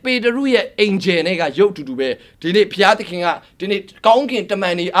ရုနဲ့ပေတရုရဲ့အင်ဂျယ်နဲ့ကရုပ်တူပဲဒီနေ့ဘုရားသခင်ကဒီနေ့ကောင်းကင်တမ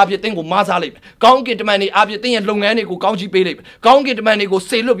န်တွေအပြည့်တင်းကိုမဆားလိုက်မယ်ကောင်းကင်တမန်တွေအပြည့်တင်းရဲ့လုပ်ငန်းတွေကိုကောင်းချီးပေးလိုက်မယ်ကောင်းကင်တမန်တွေကို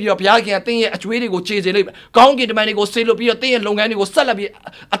ဆေလွတ်ပြီးတော့ဘုရားသခင်ကတင်းရဲ့အကျွေးတွေကိုခြေစေလိုက်မယ်ကောင်းကင်တမန်တွေကိုဆေလွတ်ပြီးတော့တင်းရဲ့လုပ်ငန်းတွေကိုဆက်လက်ပြီး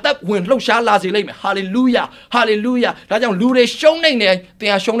အသက်ဝင်လှုပ်ရှားလာစေလိုက်မယ်ဟာလေလုယာဟာလေလုယာဒါကြောင့်လူတွေရှုံးနေတယ်တ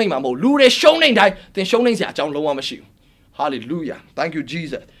င်ဟာရှုံးနေမှာမဟုတ်လူတွေရှုံးနေတိုင်းတင်ရှုံးနေစရာအကြောင်းလုံးဝမရှိဘူးHallelujah. Thank you,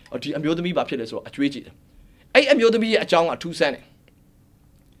 Jesus. ဒီအမျိုးသမီးဘာဖြစ်လဲဆိုတော့အကျွေးကြည့်တယ်။အဲ့အမျိုးသမီးရဲ့အကြောင်းကထူးဆန်းတယ်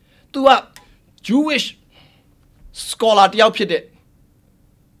။ तू က Jewish scholar တယောက်ဖြစ်တဲ့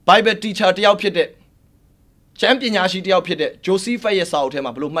Bible teacher တယောက်ဖြစ်တဲ့ကျမ်းပညာရှိတယောက်ဖြစ်တဲ့ Joseph ရဲ့စာအုပ်ထဲ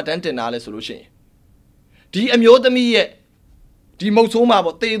မှာဘလို့မှတ်တမ်းတင်ထားလဲဆိုလို့ရှိရင်ဒီအမျိုးသမီးရဲ့ဒီမုတ်ဆိုးမှာ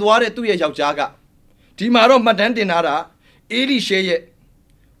ပေါ့တည်သွားတဲ့သူ့ရဲ့ယောက်ျားကဒီမှာတော့မှတ်တမ်းတင်ထားတာအေလိရှေရဲ့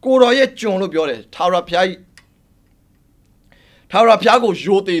ကိုတော်ရဲ့ကျွန်လို့ပြောတယ်ထာဝရဘုရားကြီးထာဝရဘုရားကို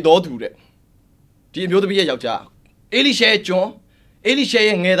ယိုသေးတော်သူတဲ့ဒီအမျိုးသမီးရဲ့ယောက်ျားအေလိရှေရဲ့ကျွန်အေလိရှေ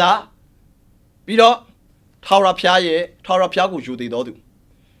ရဲ့ငယ်သားပြီးတော့ထာဝရဘုရားကိုယိုသေးတော်သူ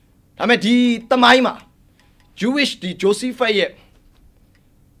ဒါပေမဲ့ဒီသမိုင်းမှာ Jewish ဒီ Joseph ရဲ့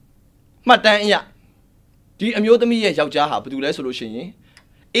မှတ်တမ်းအရဒီအမျိုးသမီးရဲ့ယောက်ျားဟာဘာတူလဲဆိုလို့ရှိရင်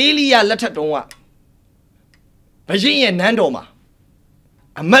အေလိယလက်ထက်တုန်းကဘုရင်ရဲ့နန်းတော်မှာ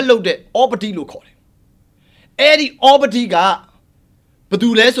အမတ်လုပ်တဲ့အောပတိလို့ခေါ်တယ်အဲ့ဒီအောပတိကဘာတူ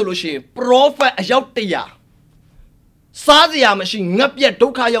လဲဆိုလို့ရှိရင် prophet အယောက်100စားစရာမရှိငတ်ပြက်ဒု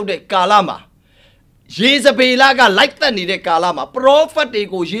က္ခရောက်တဲ့ကာလမှာယေဇဗေလကလိုက်သက်နေတဲ့ကာလမှာ prophet တွေ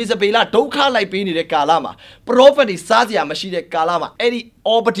ကိုယေဇဗေလဒုက္ခလိုက်ပေးနေတဲ့ကာလမှာ prophet တွေစားစရာမရှိတဲ့ကာလမှာအဲ့ဒီ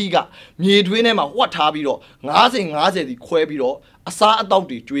အောပတိကမြေတွင်းထဲမှာဝတ်ထားပြီးတော့50စီခွဲပြီးတော့အစားအသောက်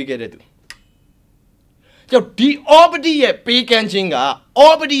တွေကျွေးခဲ့တဲ့သူကြောင့်ဒီအောပတိရဲ့ပေးကမ်းခြင်းက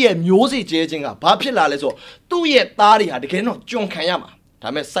အောပတိရဲ့မျိုးစေ့ကျဲခြင်းကဘာဖြစ်လာလဲဆိုတော့သူ့ရဲ့သားတွေဟာတကယ်တော့ကြုံခံရမှာဒါ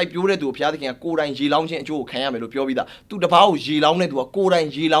ပေမဲ့စိုက်ပျိုးတဲ့သူကိုဘုရားသခင်ကကိုယ်တိုင်ရေလောင်းခြင်းအကျိုးကိုခံရမယ်လို့ပြောပြီးသားသူတပားကိုရေလောင်းတဲ့သူကကိုယ်တိုင်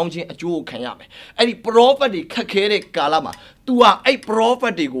ရေလောင်းခြင်းအကျိုးကိုခံရမယ်အဲ့ဒီ prophet တွေခက်ခဲတဲ့ကာလမှာ तू ကအဲ့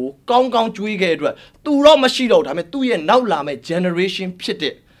prophet တွေကိုကောင်းကောင်းကြွေးခဲ့တဲ့အတွက် तू တော့မရှိတော့ဒါပေမဲ့သူ့ရဲ့နောက်လာမဲ့ generation ဖြစ်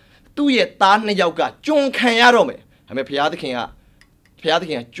တဲ့သူ့ရဲ့သားနှစ်ယောက်ကကြုံခံရတော့မယ်ဒါပေမဲ့ဘုရားသခင်က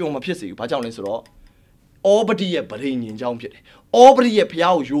ကြုံမဖြစ်စေဘူးဘာကြောင့်လဲဆိုတော့အောပတိရဲ့ဗရိညင်ကြောင်းဖြစ်တယ်အောပတိရဲ့ဘု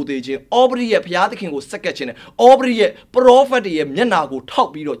ရားကိုယိုသေးခြင်းအောပတိရဲ့ဘုရားသခင်ကိုစက္ကပ်ခြင်းနဲ့အောပတိရဲ့ prophet တွေရဲ့မျက်နာကိုထောက်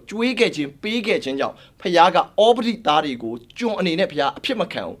ပြီးတော့ကြွေးခဲ့ခြင်းပေးခဲ့ခြင်းကြောင့်ဘုရားကအောပတိသားတွေကိုကျွန်အနေနဲ့ဘုရားအဖြစ်မ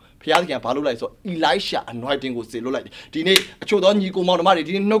ခံဘူးဘုရားသခင်ကဘာလုပ်လိုက်ဆိုတော့ ELISHA anointing ကိုစေလွတ်လိုက်တယ်ဒီနေ့အချို့သောညီကိုမောင်နှမတွေ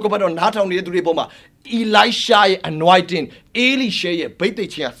ဒီနေ့နှုတ်ကပတ်တော်နားထောင်နေတဲ့သူတွေပေါ်မှာ ELISHA ရဲ့ anointing အေလိရှေရဲ့ဗိတ်သိ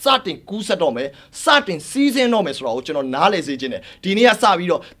က်ခြင်းကစတင်ကူးဆက်တော့မယ်စတင်စီးဆင်းတော့မယ်ဆိုတော့ကျွန်တော်နားလည်စေခြင်းနဲ့ဒီနေ့ကစပြီး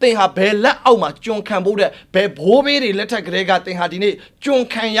တော့သင်ဟာဘယ်လက်အောက်မှာကျွန်ခံဖို့တဲ့ဘယ်ဘိုးဘေးတွေလက်ထက်ကလေးကသင်ဟာဒီနေ့ကျွန်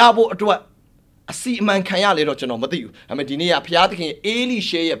ခံရဖို့အတွက်အစီအမံခံရလေတော့ကျွန်တော်မသိဘူးဒါပေမဲ့ဒီနေ့ကဘုရားသခင်အေလိ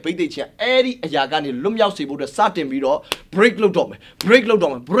ရှေရဲ့ဗိတ်သိက်ခြင်းအဲ့ဒီအရာကနေလွတ်မြောက်စေဖို့အတွက်စတင်ပြီးတော့ break လုပ်တော့မယ်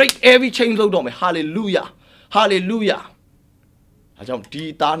break every chain လုပ်တော့မယ် hallelujah အဲကြောင့်ဒီ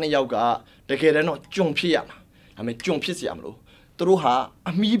သားနှစ်ယောက်ကတကယ်တော့ကြုံဖြစ်ရမှာဒါပေမဲ့ကြုံဖြစ်เสียမလို့သူတို့ဟာ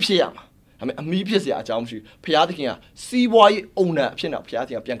အမီးဖြစ်ရမှာဒါပေမဲ့အမီးဖြစ်เสียအကြောင်းမရှိဘုရားသခင်ကစီးပွားရေးအုံနံအဖြစ်နဲ့ဘုရားသ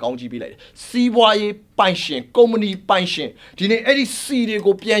ခင်ကပြန်ကောင်းကြီးပေးလိုက်တယ်စီးပွားရေးပိုင်ရှင်ကုမ္ပဏီပိုင်ရှင်ဒီနေ့အဲ့ဒီစီတွေ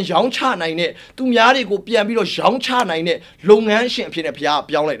ကိုပြန်ရောင်းချနိုင်တဲ့သူများတွေကိုပြန်ပြီးတော့ရောင်းချနိုင်တဲ့လုပ်ငန်းရှင်အဖြစ်နဲ့ဘုရားက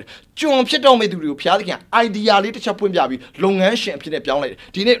ပြောင်းလိုက်တယ်ကျွန်ဖြစ်တော့မယ့်သူတွေကိုဘုရားသခင် idea လေးတစ်ချက်ပွင့်ပြပြီးလုပ်ငန်းရှင်အဖြစ်နဲ့ပြောင်းလိုက်တယ်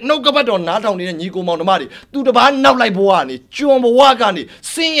ဒီနေ့နှုတ်ကပတ်တော်နားထောင်နေတဲ့ညီကိုမောင်နှမတွေသူတပားနောက်လိုက်ဘဝကနေကျွန်ဘဝကနေ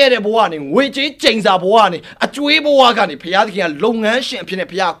ဆင်းရဲတဲ့ဘဝကနေငွေကြေးကျိန်စာဘဝကနေအကျွေးဘဝကနေဘုရားသခင်ကလုပ်ငန်းရှင်အဖြစ်နဲ့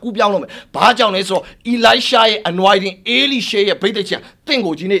ဘုရားကူးပြောင်းလို့မယ်ဘာကြောင့်လဲဆိုတော့ ELISHA ရဲ့ anointing အေလိရှေရဲ့ဗိတ်သိက်ခြင်းတင့်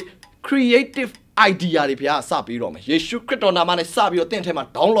ကိုဒီနေ့ creative idea တွေဘုရားစပြီးတော့မယ်ယေရှုခရစ်တော်နာမနဲ့စပြီးတော့တင့်ထဲမှာ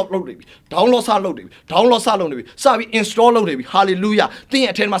download လုပ်နေပြီ download စလုပ်နေပြီ download စလုပ်နေပြီစပြီး install လုပ်နေပြီ hallelujah တင့်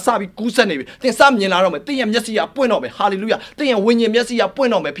ရဲ့အထဲမှာစပြီးကူးဆက်နေပြီတင့်စမြင်လာတော့မယ်တင့်ရဲ့မျက်စိကပွင့်တော့မယ် hallelujah တင့်ရဲ့ဝိညာဉ်မျက်စိကပွင့်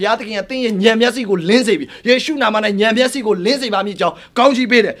တော့မယ်ဘုရားသခင်ကတင့်ရဲ့ဉာဏ်မျက်စိကိုလင်းစေပြီယေရှုနာမနဲ့ဉာဏ်မျက်စိကိုလင်းစေပါမည်ကြောင်းကောင်းချီး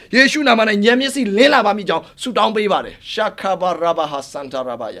ပေးတယ်ယေရှုနာမနဲ့ဉာဏ်မျက်စိလင်းလာပါမည်ကြောင်းဆုတောင်းပေးပါတယ် shakaba rabaha santa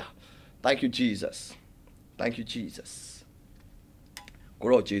rabaya thank you jesus thank you jesus ကို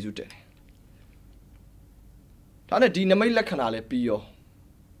ရောယေရှုတယ်ဒါနဲ့ဒီနမိတ်လက္ခဏာလည်းပြီးရော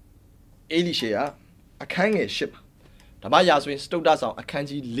အေလိရှေကအခန်းငယ်10မှာဓမ္မရာဇဝင်စတုတ္တဆောင်အခန်း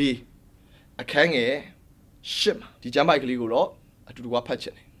ကြီး4အခန်းငယ်10မှာဒီကျမ်းပိုက်ကလေးကိုတော့အတူတူဖတ်ချ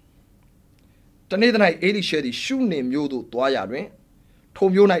င်တယ်တနေ့၌အေလိရှေသည်ရှုနေမြို့သို့သွားရာတွင်ထို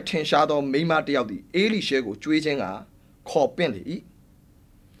မြို့၌ထင်ရှားသောမိန်းမတစ်ယောက်သည်အေလိရှေကိုကျွေးခြင်းကခေါ်ပင့်လေ၏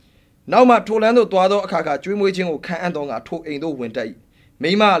နောက်မှထိုလမ်းသို့သွားသောအခါကျွေးမွေးခြင်းကိုခံအံ့သောငါထိုအိမ်သို့ဝင်တတ်၏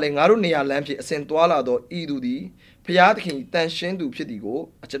မိမလည်းငါတို့နေရာလမ်းဖြင့်အစဉ်သွားလာသောဤသူသည်ဖျားသခင်တန်ရှင်းသူဖြစ်သည်ကို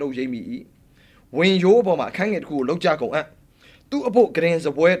အကျွန်ုပ်ရိပ်မိ၏ဝင်ရိုးအပေါ်မှာအခန်းငယ်တစ်ခုကိုလောက်ကြကုန်အံ့သူ့အဖို့ဂရင်စ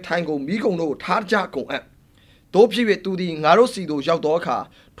ပွဲထိုင်ကုန်မိကုံတို့ကိုထားကြကုန်အံ့တို့ဖြစ်၍သူသည်ငါတို့စီသို့ရောက်သောအခါ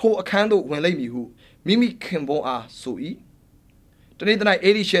ထိုအခန်းသို့ဝင်လိမ့်မည်ဟုမိမိခင်ပွန်းအားဆို၏တနေ့တည်းအေ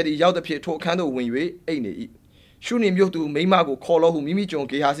လိရှေသည်ရောက်သည်ဖြင့်ထိုအခန်းသို့ဝင်၍အိပ်နေ၏ရှုနေမြို့သူမိမကိုခေါ်လို့ဟုမိမိကျွန်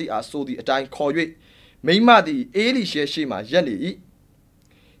ဂေဟာစီအားဆိုသည့်အတိုင်းခေါ်၍မိမသည်အေလိရှေရှေ့မှရက်နေ၏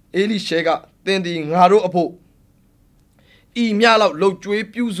အေလိရှေကသင်သည်ငါတို့အဖို့ဤမြလောက်လှုပ်ကြွေး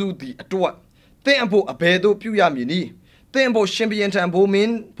ပြုစုသည့်အတွက်သင်အဖို့အဘယ်သို့ပြုရမည်နည်းသင်အဖို့ရှင်ဘုရင်ထံဘိုး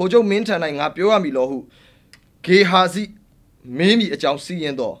ချုပ်မင်းထံ၌ငါပြောရမည်လောဟုဂေဟာစီမင်းမီအကြောင်းစီရ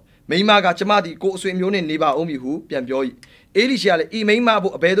င်တော်မိမကကျမသည်ကိုယ်အဆွေမျိုးနှင့်နေပါအောင်မည်ဟုပြန်ပြော၏အေလိရှေကလည်းဤမိမ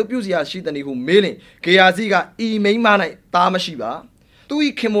ဖို့အဘယ်သို့ပြုစရာရှိသနည်းဟုမေးလင်ဂေဟာစီကဤမိမ၌သားမရှိပါသူ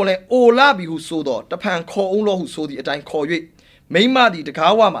၏ခင်မွန်လည်းအိုလာပြီဟုဆိုတော်တဖန်ခေါ်အောင်လောဟုဆိုသည့်အတိုင်းခေါ်၍မိမသည်တ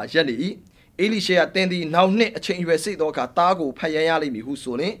ကားဝမှရက်နေ၏အေလိရှေကသင်သည်နောက်နှစ်အချိန်အရွယ်စိတ်သောအခါသားကိုဖန်ရန်ရလိမ့်မည်ဟု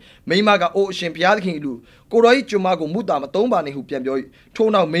ဆိုလင်မိမကအိုအရှင်ဘုရားသခင်လူကိုတော်၏ကျွန်မကိုမုတာမသုံးပါနှင့်ဟုပြန်ပြော၏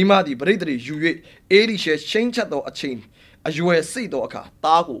ထို့နောက်မိမသည်ပရိသတ်တွေယူ၍အေလိရှေရှိန်ချက်သောအချိန်အရွယ်စိတ်သောအခါ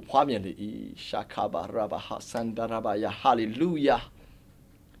သားကိုဖွားမြင်လေ၏ရှာခါဘာရာဘာဟာစန္ဒရာဘာယာဟာလေလုယာ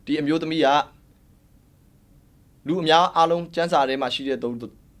ဒီအမျိုးသမီးကလူအများအားလုံးကျမ်းစာထဲမှာရှိတဲ့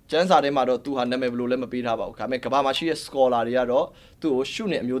ကျမ်းစာထဲမှာတော့သူဟာနာမည်ဘယ်လိုလဲမပေးထားပါဘူးဒါပေမဲ့ကမ္ဘာမှာရှိတဲ့ scholar တွေကတော့သူ့ကိုရှု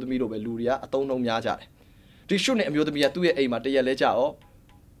နေအမျိုးသမီးလို့ပဲလူတွေကအသုံးနှုန်းများကြတယ်ဒီရှုနေအမျိုးသမီးကသူ့ရဲ့အိမ်မှာတရက်လဲကြတော့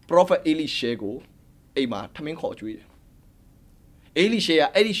prophet Elisha ကိုအိမ်မှာထမင်းခေါ်ကြွေးတယ် Elisha က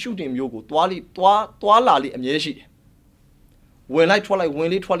အဲ့ဒီရှုနေမျိုးကိုသွားလာလိအမြဲရှိတယ်ဝင်လိုက်ထွက်လိုက်ဝင်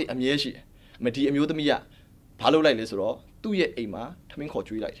လေးထွက်လိအမြဲရှိတယ်မဒီအမျိုးသမီးကဘာလုပ်လိုက်လဲဆိုတော့သူ့ရဲ့အိမ်မှာထမင်းခေါ်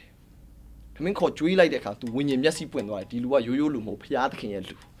ကြွေးလိုက်တယ်ထမင်းခေါ်ကြွေးလိုက်တဲ့အခါသူဝိညာဉ်မျက်စိပွင့်သွားတယ်ဒီလူကရိုးရိုးလူမဟုတ်ဘုရားသခင်ရဲ့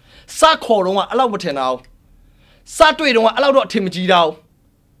လူစခေါ်တော့အဲ့လောက်မထင်တာစတွေ့တော့အဲ့လောက်တော့အထင်မကြီးတာ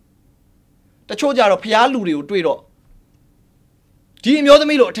တချို့ကြတော့ဖျားလူတွေကိုတွေ့တော့ဒီအမျိုးသ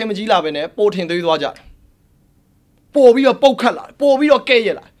မီးလိုအထင်မကြီးလာပဲနဲ့ပိုထင်သေးသွားကြတယ်ပို့ပြီးတော့ပုတ်ခတ်လာပို့ပြီးတော့ကဲ့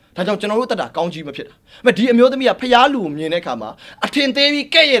ရဲ့လာဒါကြောင့်ကျွန်တော်တို့တက်တာကောင်းကြီးမဖြစ်တာဒီအမျိုးသမီးကဖျားလူကိုမြင်တဲ့အခါမှာအထင်သေးပြီး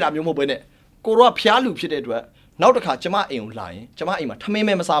ကဲ့ရဲ့တာမျိုးမဟုတ်ဘဲနဲ့ကိုတော့ဖျားလူဖြစ်တဲ့အတွက်နောက်တစ်ခါကျမအိမ်ကိုလာရင်ကျမအိမ်မှာထမင်း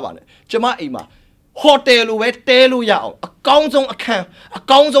မဲမစားပါနဲ့ကျမအိမ်မှာဟိုတယ်လိုပဲတဲလို့ရအောင်အကောင်းဆုံးအခန်းအ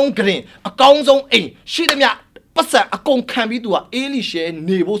ကောင်းဆုံးဂရင်အကောင်းဆုံးအိမ်ရှိသမျှပတ်စံအကုန်ခံပြီးသူကအေလိရှေ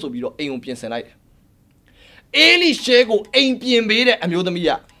နေဖို့ဆိုပြီးတော့အိမ်ကိုပြင်ဆင်လိုက်တယ်အေလိရှေကိုအိမ်ပြင်ပေးတဲ့အမျိုးသမီးက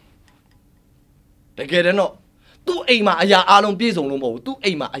တကယ်တော့သူ့အိမ်မှာအရာအားလုံးပြည့်စုံလို့မဟုတ်ဘူးသူ့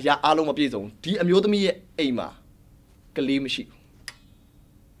အိမ်မှာအရာအားလုံးမပြည့်စုံဒီအမျိုးသမီးရဲ့အိမ်မှာကလေးမရှိဘူး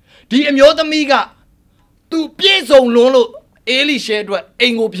ဒီအမျိုးသမီးကသူပြည့်စုံလွန်းလို့အေလိရှေအတွက်အိ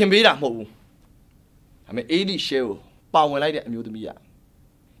မ်ကိုပြင်ပေးတာမဟုတ်ဘူးဒါပေမဲ့အေလိရှေကိုပါဝင်လိုက်တဲ့အမျိုးသမီးက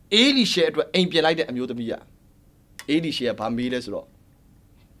အေလိရှေအတွက်အိမ်ပြင်လိုက်တဲ့အမျိုးသမီးကအေလိရှေကဗာမေးလဲဆိုတော့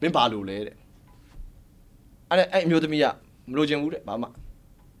မင်းဘာလို့လဲတဲ့အဲ့အမျိုးသမီးကမလို့ချင်ဘူးတဲ့ဘာမှ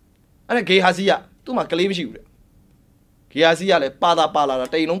အဲ့ဂေဟာစီကသူ့မှာကလေးမရှိဘူးတဲ့ဂေဟာစီကလည်းပါလာတာ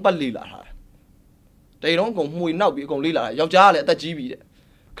တိမ်လုံးပတ်လေလာတာတိမ်လုံးအကုန်မှွေနောက်ပြီးအကုန်လေလာတာယောက်ျားကလည်းအသက်ကြီးပြီတဲ့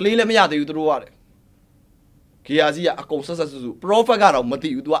ကလေးလည်းမရသေးဘူးသူတို့ကတဲ့ဂေဟာစီကအကုန်ဆက်စု prophet ကတော့မသိ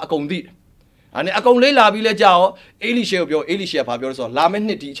ဘူး तू ကအကုန်သိတယ်အဲ့နဲ့အကုန်လေးလာပြီးလဲကြာရောအေလိရှေကိုပြောအေလိရှေကဘာပြောလဲဆိုတော့လာမယ့်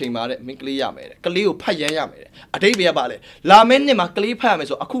နှစ်ဒီအချိန်မှာတဲ့မင်းကလေးရမယ်တဲ့ကလေးကိုဖတ်ရမ်းရမယ်တဲ့အတိတ်ပဲကပါလေလာမယ့်နှစ်မှာကလေးဖတ်ရမယ်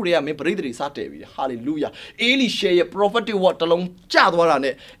ဆိုအခုတည်းကမင်းပရိသေတွေစတည်ပြီဟာလေလုယာအေလိရှေရဲ့ prophetic word တလုံးကျသွားတာ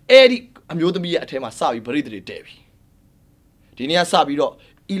နဲ့အဲ့ဒီအမျိုးသမီးရဲ့အထဲမှာစပြီးပရိသေတွေတည်ပြီဒီနေ့ကစပြီးတော့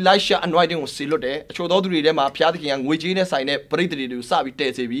ELISHA anointing ကိုဆေလွတ်တယ်အချို့သောသူတွေထဲမှာဘုရားသခင်ကငွေကြေးနဲ့ဆိုင်တဲ့ပရိသေတွေကိုစပြီးတ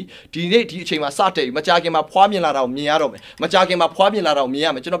ည်စေပြီးဒီနေ့ဒီအချိန်မှာစတည်ပြီးမကြာခင်မှာဖွားမြင်လာတာကိုမြင်ရတော့မယ်မကြာခင်မှာဖွားမြင်လာတာကိုမြင်ရ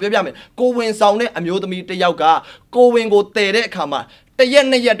မယ်ကျွန်တော်ပြောပြမယ်ကိုဝင်ဆောင်တဲ့အမျိုးသမီးတစ်ယောက်ကကိုဝင်ကိုတည်တဲ့အခါမှာ တရက်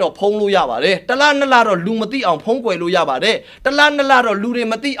နှစ်ရက်တော့ဖုံးလို့ရပါတယ်တလားနှစ်လားတော့လူမသိအောင်ဖုံးကွယ်လို့ရပါတယ်တလားနှစ်လားတော့လူတွေ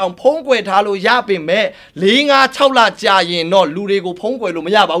မသိအောင်ဖုံးကွယ်ထားလို့ရပေမဲ့၄၅၆လကြာရင်တော့လူတွေကိုဖုံးကွယ်လို့မ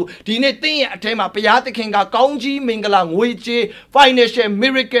ရပါဘူးဒီနေ့တင်းရဲ့အထဲမှာဘုရားသခင်ကကောင်းကြီးမင်္ဂလာငွေကြေး financial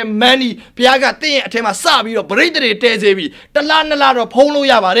miracle money ဘုရားကတင်းရဲ့အထဲမှာစပြီးတော့ပရိသတ်တွေတဲစေပြီတလားနှစ်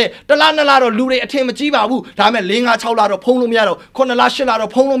လားတော့ဖုံးလို့ရပါတယ်တလားနှစ်လားတော့လူတွေအထင်မကြီးပါဘူးဒါပေမဲ့၄၅၆လတော့ဖုံးလို့မရတော့9လ10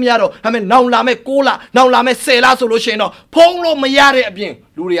လတော့ဖုံးလို့မရတော့ဒါပေမဲ့နောင်လာမဲ့6လနောင်လာမဲ့10လဆိုလို့ရှိရင်တော့ဖုံးလို့မရတဲ့အပြင်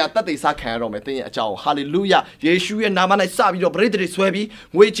လူတွေကတတ်သိစားခံရတော့မယ်တင်းရဲ့အကြောင်းဟာလေလုယာယေရှုရဲ့နာမ၌စပြီးတော့ပရိသတ်တွေ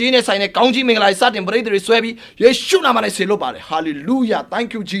ဆွဲပြီးငွေကြေးနဲ့ဆိုင်တဲ့ကောင်းကြီးမင်္ဂလာစတင်ပရိသတ်တွေဆွဲပြီးယေရှုနာမ၌ဆေလွတ်ပါတယ်ဟာလေလုယာ thank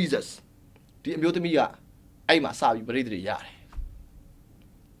you Jesus ဒီအမျိုးသမီးကအဲ့မှာစပြီးပရိသတ်တွေရ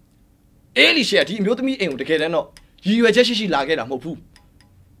တယ်အေလိရှေဒီအမျိုးသမီးအိမ်ကိုတကယ်တမ်းတော့ရည်ရွယ်ချက်ရှိရှိလာခဲ့တာမဟုတ်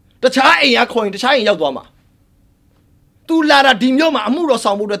ဘူးတခြားအိမ်ကခေါ်ရင်တခြားအိမ်ရောက်သွားမှာ तू လာတာဒီမျိုးမှာအမှုတော်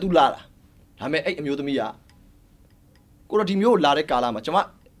ဆောင်ဖို့အတွက် तू လာတာဒါပေမဲ့အဲ့အမျိုးသမီးကကိုတော့ဒီမျိုးလာတဲ့ကာလမှာကျွန်မ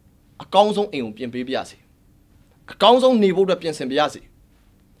အကောင်းဆုံးအိမ်ကိုပြင်ပေးပြရစီအကောင်းဆုံးနေဖို့အတွက်ပြင်ဆင်ပြရစီ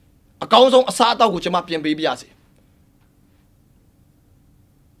အကောင်းဆုံးအစားအသောက်ကိုကျွန်မပြင်ပေးပြရစီ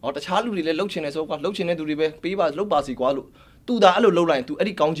ဟောတခြားလူတွေလည်းလှုပ်ချင်တယ်ဆိုကွာလှုပ်ချင်တဲ့သူတွေပဲပေးပါလှုပ်ပါစီကွာလို့သူသာအဲ့လိုလှုပ်လိုက်ရင် तू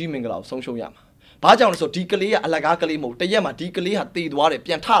အဲ့ဒီကောင်းကြီးမင်္ဂလာကိုဆုံးရှုံးရမှာဘာကြောင့်လဲဆိုဒီကလေးကအလကားကလေးမဟုတ်တရက်မှာဒီကလေးဟာတေသွား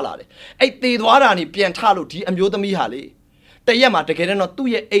တယ်ပြန်ထလာတယ်အဲ့တေသွားတာနေပြန်ထလို့ဒီအမျိုးသမီးဟာလေတရက်မှာတကယ်တော့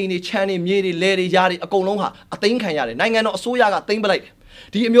သူ့ရဲ့အိမ်တွေချမ်းတွေမြေတွေလဲတွေရားတွေအကုန်လုံးဟာအသိမ်းခံရတယ်နိုင်ငံတော်အစိုးရကသိမ်းပလိုက်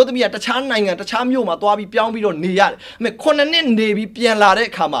တယ်ဒီအမျိုးသမီးကတခြားနိုင်ငံတခြားမြို့မှာသွားပြီးပြောင်းပြီးတော့နေရတယ်အမေ9နှစ်နေပြီးပြန်လာ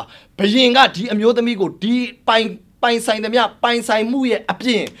တဲ့အခါမှာဘယင်ကဒီအမျိုးသမီးကိုဒီပိုင်ဆိုင်သမျှပိုင်ဆိုင်မှုရဲ့အပြ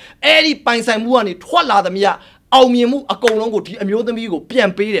င်အဲ့ဒီပိုင်ဆိုင်မှုကနေထွက်လာသမျှအောင်မြင်မှုအကုန်လုံးကိုဒီအမျိုးသမီးကိုပြန်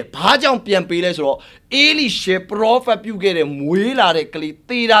ပေးတယ်ဘာကြောင့်ပြန်ပေးလဲဆိုတော့အေလိရှေပရောဖက်ပြုခဲ့တဲ့မွေးလာတဲ့က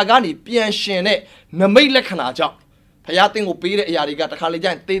လေးတေတာကနေပြန်ရှင်တဲ့နမိတ်လက္ခဏာကြောင့်ဖခင်သင်ကိုပေးတဲ့အရာတွေက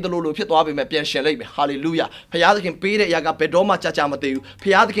တခါလေကျရင်သေတယ်လို့ဖြစ်သွားပြီမဲ့ပြန်ရှင်လိုက်မယ်ဟာလေလုယာဖခင်သခင်ပေးတဲ့အရာကဘယ်တော့မှကြာမသေးဘူး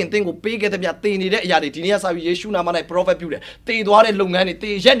ဖခင်သခင်သင်ကိုပေးခဲ့တဲ့မြတ်သေနေတဲ့အရာတွေဒီနေ့ကစပြီးယေရှုနာမ၌ပရောဖက်ပြုတယ်သေသွားတဲ့လုပ်ငန်း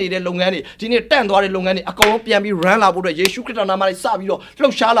တွေသေရက်နေတဲ့လုပ်ငန်းတွေဒီနေ့တန့်သွားတဲ့လုပ်ငန်းတွေအကုန်လုံးပြန်ပြီး run လာဖို့အတွက်ယေရှုခရစ်တော်နာမ၌စပြီးတော့လှု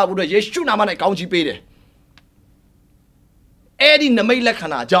ပ်ရှားလာဖို့အတွက်ယေရှုနာမ၌ကောင်းချီးပေးတယ်အဲ့ဒီနမိတ်လက္ခ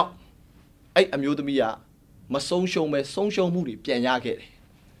ဏာကြောင့်အဲ့အမျိုးသမီးကမဆုံးရှုံးပဲဆုံးရှုံးမှုတွေပြန်ရခဲ့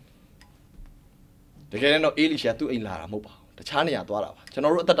တယ်တကယ်တော့အေလိရှာသူ့အိမ်လာတာမဟုတ်ပါဘူးတခြားနေရာသွားတာပါ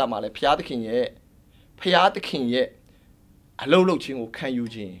ကျွန်တော်တို့အသက်တာမှာလည်းဘုရားသခင်ရဲ့အလုံးလုံးချင်း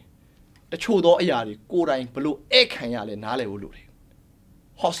ကိုခံယူခြင်းတချို့သောအရာတွေကိုယ်တိုင်ဘလို့ဧည့်ခံရလဲနားလည်ဖို့လိုတယ်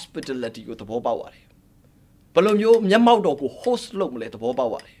hospitality ကိုသဘောပေါက်ရတယ်ဘလို့မျိုးမျက်မှောက်တော်ကို host လုပ်မလဲသဘောပေါက်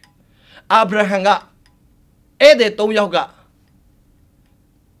ရတယ်အာဗြဟံကဧည့်သည်၃ယောက်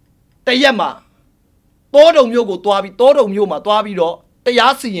ကတရက်မှာတောတုံမျိုးကိုတွားပြီးတောတုံမျိုးမှာတွားပြီးတော့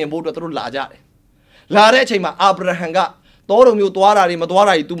တရားစီရင်ဖို့အတွက်သူတို့လာကြတယ်လာတဲ့အချိန်မှာအာဗြဟံကတောတုံမျိုးတွားတာတွေ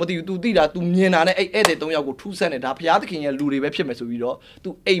မတွားတာတွေ तू မသိဘူး तू သိတာ तू မြင်တာနဲ့အဲ့ဧည့်သည်၃ယောက်ကိုထူးဆန်းတယ်ဒါဘုရားသခင်ရဲ့လူတွေပဲဖြစ်မယ်ဆိုပြီးတော့ तू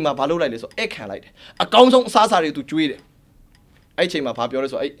အိမ်မှာဘာလုပ်လိုက်လဲဆိုဧည့်ခံလိုက်တယ်အကောင်းဆုံးအစားအစာတွေ तू ကျွေးတယ်အဲ့အချိန်မှာဘာပြောလဲ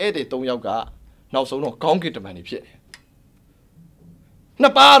ဆိုအဲ့ဧည့်သည်၃ယောက်ကနောက်ဆုံးတော့ကောင်းကင်တမန်တွေဖြစ်တယ်နှ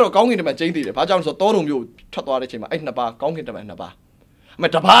စ်ပါးတော့ကောင်းကင်တမန်ကျင်းသေးတယ်ဘာကြောင့်လဲဆိုတောတုံမျိုးထွက်သွားတဲ့အချိန်မှာအဲ့နှစ်ပါးကောင်းကင်တမန်နှစ်ပါး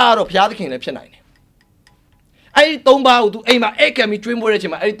အမေတပါးတော့ဘုရားသခင်လည်းဖြစ်နိုင်တယ်အဲ့ဒီ၃ပါးကို तू အိမ်မှာဧည့်ခံပြီးကျွေးမွေးတဲ့အ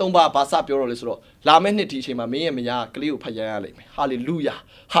ချိန်မှာအဲ့ဒီ၃ပါးဘာစပြောတော့လဲဆိုတော့လာမယ့်နှစ်ဒီအချိန်မှာမင်းရဲ့မယားကလေးကိုဖတ်ရရလိမ့်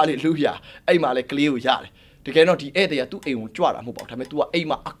မယ်ဟာလေလုယာဟာလေလုယာအဲ့မှာလည်းကလေးကိုရတယ်တကယ်တော့ဒီဧည့်သည်ကသူ့အိမ်ကိုကြွတာမဟုတ်ပါဘူးဒါပေမဲ့ तू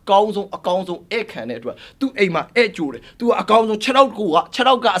ကအိမ်မှာအကောင်းဆုံးဧည့်ခံတဲ့အတွက် तू အိမ်မှာဧည့်ကြိုတယ် तू ကအကောင်းဆုံး6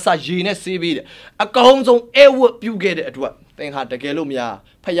ထောက်ကအစာရေနဲ့ဆေးပေးတယ်အကောင်းဆုံးဧည့်ဝတ်ပြုခဲ့တဲ့အတွက်သင်ဟာတကယ်လို့များ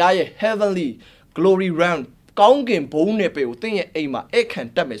ဖခင်ရဲ့ heavenly glory round ကောင်းကင်ဘုန်းနယ်ပယ်ကိုသင်ရဲ့အိမ်မှာဧည့်ခံ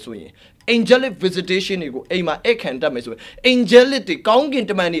တတ်မယ်ဆိုရင် angelic visitation တွေကိုအိမ်မှာဧည့်ခံတတ်မယ်ဆိုရင် angelic တွေကောင်းကင်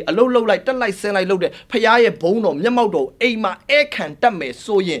တမန်တွေအလုတ်လိုက်တက်လိုက်ဆင်းလိုက်လုပ်တဲ့ဖခင်ရဲ့ဘုန်းတော်မျက်မှောက်တော်အိမ်မှာဧည့်ခံတတ်မယ်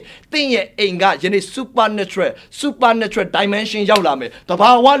ဆိုရင်သင်ရဲ့အိမ်ကယနေ့ supernatural dimension ရောက်လာမယ်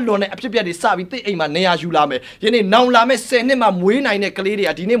တဘာဝလွန်တဲ့အဖြစ်အပျက်တွေစပြီးသင်အိမ်မှာနေရာယူလာမယ်ယနေ့နောင်လာမယ့်10နှစ်မှာမွေးနိုင်တဲ့ကလေးတွေ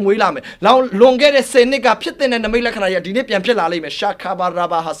ကဒီနေ့မွေးလာမယ်လွန်ခဲ့တဲ့10နှစ်ကဖြစ်တဲ့နမိတ်လက္ခဏာတွေကဒီနေ့ပြန်ဖြစ်လာလိမ့်မယ်ရှာခဘာရာ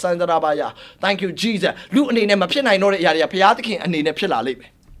ဘာဟာဆန်ဒရာဘာယာ thank you Jesus လူအနေနဲ့မဖြစ်နိုင်တော့တဲ့အရာတွေကဘုရားသခင်အနေနဲ့ဖြစ်လာလိမ့်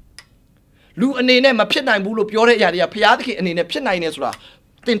မယ်လူအနေနဲ့မဖြစ်နိုင်ဘူးလို့ပြောတဲ့အရာတွေကဘုရားသခင်အနေနဲ့ဖြစ်နိုင်နေ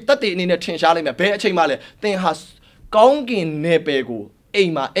ဆိုတာသင်တက်တဲ့အနေနဲ့ထင်ရှားလိမ့်မယ်ဘယ်အချိန်မှလဲသင်ဟာကောင်းကင်နယ်ပယ်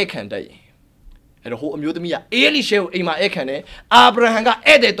ကိုအိမ်မှာဧည့်ခံတတ်ရင်အဲ့တော့ဟိုအမျိုးသမီးကအေလိရှေကိုအိမ်မှာဧည့်ခံတယ်အာဗြဟံက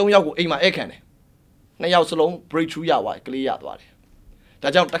ဧည့်သည်၃ယောက်ကိုအိမ်မှာဧည့်ခံတယ်နှစ်ယောက်စလုံး breakthrough ရသွားတယ်ကလေးရသွားတယ်ဒါ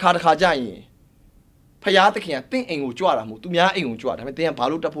ကြောင့်တစ်ခါကြာရင်ဖျားသခင်ကတင့်အိမ်ကိုကြွတာမဟုတ်သူများအိမ်ကိုကြွတာဒါပေမဲ့တင်းကဘာ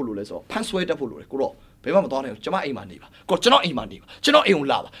လို့တက်ဖို့လို့လဲဆိုတော့ဖန်ဆွဲတက်ဖို့လို့လေကိုတော့ဘယ်မှမသွားနိုင်ဘူးကျွန်မအိမ်မှာနေပါကိုကျွန်တော်အိမ်မှာနေပါကျွန်တော်အိမ်ကို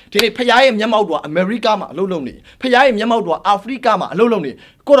လာပါဒီနေ့ဖျားရဲ့မျက်မှောက်တော်အမေရိကမှာအလုပ်လုပ်နေဖျားရဲ့မျက်မှောက်တော်အာဖရိကမှာ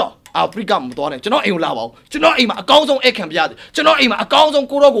အလုပ်လုပ်နေကိုတော့ Africa 唔多呢，ကျွန်တော်အိမ်ကိုလာပါဦးကျွန်တော်အိမ်မှာအကောင်းဆုံးအခမ်းပြရစေကျွန်တော်အိမ်မှာအကောင်းဆုံး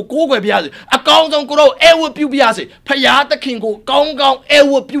ကိုတော့ကိုကိုးကွယ်ပြရစေအကောင်းဆုံးကိုတော့အဲဝတ်ပြုပြရစေဖယားသခင်ကိုကောင်းကောင်းအဲ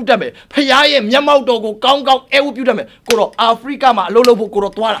ဝတ်ပြုတတ်မယ်ဖယားရဲ့မျက်မှောက်တော်ကိုကောင်းကောင်းအဲဝတ်ပြုတတ်မယ်ကိုတော့အာဖရိကမှာအလုပ်လုပ်ဖို့ကို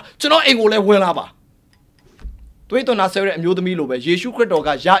တော့သွားတာကျွန်တော်အိမ်ကိုလည်းဝင်လာပါတွေးသွန်နာဆဲတဲ့အမျိုးသမီးလိုပဲယေရှုခရစ်တော်က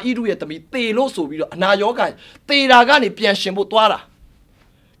ယာဣရုရဲ့သမီးသေလို့ဆိုပြီးတော့အနာရောဂါသေတာကနေပြန်ရှင်ဖို့သွားတာ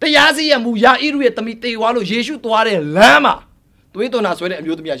တရားစီရင်မှုယာဣရုရဲ့သမီးသေသွားလို့ယေရှုသွားတဲ့လမ်းမှာတွေးသွန်နာဆွဲတဲ့အ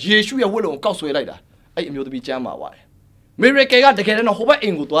မျိုးသမီးကယေရှုရဲ့ဝတ်လုံကိုကောက်ဆွဲလိုက်တာအဲ့အမျိုးသမီးကျမ်းမာသွားတယ်မီရကယ်ကတကယ်တော့ဟိုဘက်အိ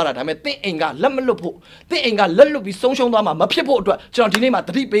မ်ကိုသွားတာဒါပေမဲ့တင့်အိမ်ကလက်မလွတ်ဖို့တင့်အိမ်ကလက်လွတ်ပြီးဆုံးရှုံးသွားမှာမဖြစ်ဖို့အတွက်ကျွန်တော်ဒီနေ့မှာတ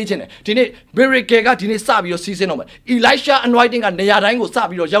တိပေးခြင်းတယ်ဒီနေ့မီရကယ်ကဒီနေ့စပြီးတော့စီးဆင်းတော့မယ် ELISHA anointing ကနေရာတိုင်းကိုစ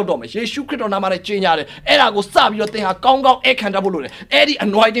ပြီးတော့ရောက်တော့မယ်ယေရှုခရစ်တော်နာမနဲ့ကျင့်ရတယ်အဲ့ဒါကိုစပြီးတော့သင်ဟာကောင်းကောင်းအခမ်းတတ်ဖို့လိုတယ်အဲ့ဒီ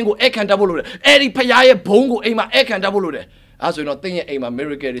anointing ကိုအခမ်းတတ်ဖို့လိုတယ်အဲ့ဒီဖခင်ရဲ့ဘုန်းကိုအိမ်မှာအခမ်းတတ်ဖို့လိုတယ်အဲဆိုရင်တော့သင်ရဲ့အိမ်မှာ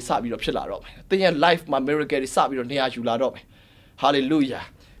miracle တွေစပြီးတော့ဖြစ်လာတော့မယ်သင်ရဲ့ life မှာ miracle တွေစပြီးတော့နေရာယူလာတော့မယ် hallelujah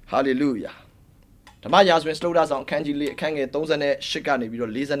hallelujah ဓမ္မရာဇဝင်စတုဒ္ဒဆောင်အခန်းကြီးလေးအခန်းငယ်38ကနေပြီး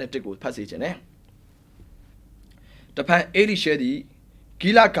တော့41ကိုဖတ်စေခြင်းနဲ့တဖန်အေလိရှဲသည်ဂီ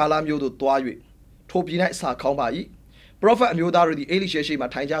လဂါလမြို့သို့သွား၍ထိုပြည်၌အစာခေါင်းပါ၏ပရောဖက်အမျိုးသားတို့သည်အေလိရှဲရှိမှ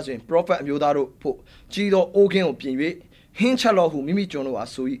ထိုင်ကြစဉ်ပရောဖက်အမျိုးသားတို့ဖို့ကြီးသောအိုးခင်းကိုပြင်၍ဟင်းချက်လောဟုမိမိကျွန်တို့အား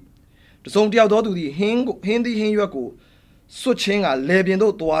ဆို၏တစုံတယောက်သောသူသည်ဟင်းသီးဟင်းရွက်ကိုစွတ်ချင်းကလေပင်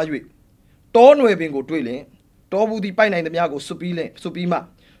သို့သွား၍တောနွယ်ပင်ကိုတွေ့လင်တောဘူးသည်ပိုက်နိုင်သမျှကိုစွတ်ပြီးမှ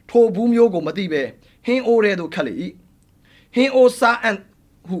ထိုဘူးမျိုးကိုမသိပဲဟင်းအိုးတဲ့သို့ခတ်လေ၏ဟင်းအိုးစားအံ့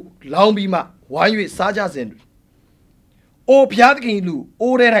ဟုလောင်းပြီးမှဝိုင်း၍စားကြစဉ်အိုဖျားသခင်လူ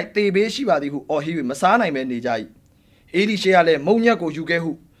အိုးတဲ့၌တေဘေးရှိပါသည်ဟုအော်ဟစ်၍မစားနိုင်ပဲနေကြ၏အေလိရှေကလည်းမုံညက်ကိုယူခဲ့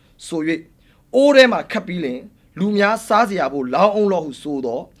ဟုဆို၍အိုးထဲမှခတ်ပြီးလင်လူများစားစရာဖို့လောင်းအောင်လို့ဟု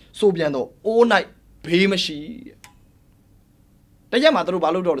ဆိုပြန်တော့အိုး၌ဘေးမရှိတရက်မှာသူတို့ဘာ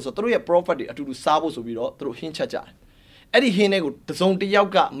လုပ်တော့လဲဆိုတော့သူတို့ရဲ့ prophet တွေအတူတူစားဖို့ဆိုပြီးတော့သူတို့ဟင်းချက်ကြတယ်အဲ့ဒီဟင်းတွေကိုတစုံတယော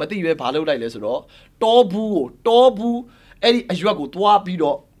က်ကမသိပဲဘာလုပ်လိုက်လဲဆိုတော့တောဘူးအဲ့ဒီအရွက်ကိုတွားပြီး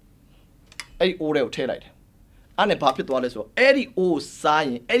တော့အဲ့ဒီအိုးတွေကိုထည့်လိုက်တယ်အဲ့နဲ့ဘာဖြစ်သွားလဲဆိုတော့အဲ့ဒီအိုးစားရ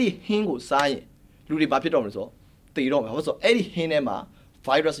င်အဲ့ဒီဟင်းကိုစားရင်လူတွေဘာဖြစ်တော့မလဲဆိုတော့သေတော့မယ်ဟုတ်ဆိုအဲ့ဒီဟင်းထဲမှာ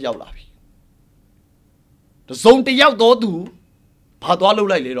virus ရောက်လာပြီတစုံတယောက်တော့သူဘာသွားလုပ်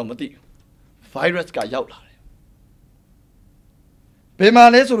လိုက်လဲတော့မသိဘူး virus ကရောက်လာတယ်ဘယ်မှာ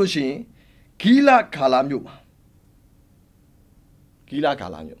လဲဆိုလို့ရှိရင်ဂီလဂါလာမြို့မှာ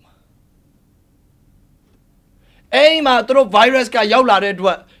အိမ်မှာသူတို့ virus ကရောက်လာတဲ့အတွ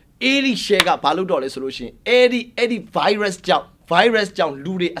က်အေလိရှဲကဘာလုပ်တော့လဲဆိုလို့ရှိရင်အဲ့ဒီ virus ကြောင့်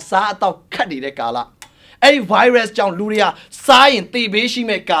လူတွေအစားအသောက်ခတ်နေတဲ့ကာလအဲ့ဒီ virus ကြောင့်လူတွေကစားရင်သေဘေးရှိ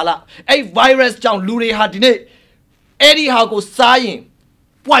မဲ့ကာလအဲ့ဒီ virus ကြောင့်လူတွေဟာဒီနေ့အဲ့ဒီဟာကိုစားရင်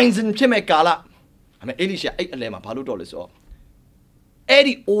poison ဖြစ်မဲ့ကာလအမေအေလိရှဲအဲ့အလဲမှာဘာလုပ်တော့လဲဆိုတော့အဲ့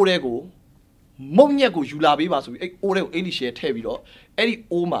ဒီအိုးတွေကိုမုံညက်ကိုယူလာပေးပါဆိုပြီးအဲ့အိုးတွေကိုအေလိရှဲထည့်ပြီးတော့အဲ့ဒီ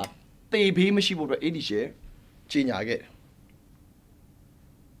အိုးမှာသေဘေးမရှိဖို့အတွက်အေလိရှဲကြီးညာခဲ့တယ်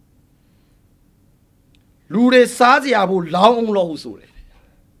လူတွေစားစရာဖို့လောင်းအောင်လို့ဟုဆိုတယ်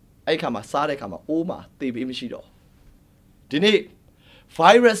အဲ့ခါမှာစားတဲ့ခါမှာအိုးမှာသေဘေးမရှိတော့ဒီနေ့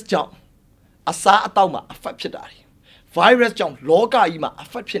virus ကြောင့်အစားအသောက်မှာ affect ဖြစ်တာတွေ virus ကြောင့်လောကကြီးမှာ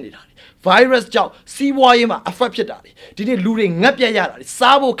affect ဖြစ်နေတာတွေ virus ကြောင့်စီးပွားရေးမှာ affect ဖြစ်တာတွေဒီနေ့လူတွေငတ်ပြတ်ရတာတွေ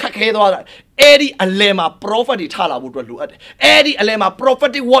စားဖို့ခက်ခဲသွားတာအဲ့ဒီအလယ်မှာ prophet တွေထလာဖို့အတွက်လိုအပ်တယ်အဲ့ဒီအလယ်မှာ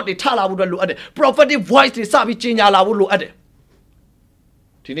prophetic word တွေထလာဖို့အတွက်လိုအပ်တယ် prophetic voice တွေစပြီးကြီးညာလာဖို့လိုအပ်တယ်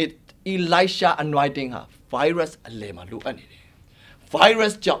ဒီနေ့ ELISHA anointing ဟာ virus အလယ်မှာလိုအပ်နေတယ်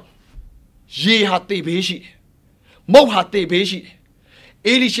virus ကြောင့်ရေဟာတေဘေးရှိတယ်မုတ်ဟာတေဘေးရှိတယ်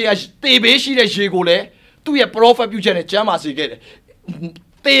အေလိရှေကတေဘေးရှိတဲ့ရေကိုလည်းသူ့ရဲ့ prophet ပြုချက်နဲ့ကျမ်းမာစေခဲ့တယ်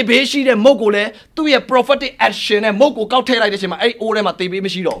တေဘေးရှိတဲ့မုတ်ကိုလည်းသူ့ရဲ့ prophetic action နဲ့မုတ်ကိုကောက်ထည့်လိုက်တဲ့အချိန်မှာအဲ့အိုးထဲမှာတေဘေးမ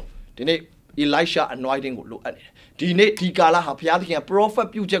ရှိတော့ဒီနေ့ ELISHA anointing ကိုလိုအပ်နေတယ်ဒီနေ့ဒီကာလဟာဘုရားသခင်က prophet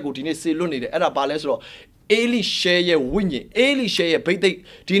ပြုချက်ကိုဒီနေ့စေလွတ်နေတယ်အဲ့ဒါဘာလဲဆိုတော့အေလိရှဲရဲ့ဝိညာဉ်အေလိရှဲရဲ့ဗိသိက်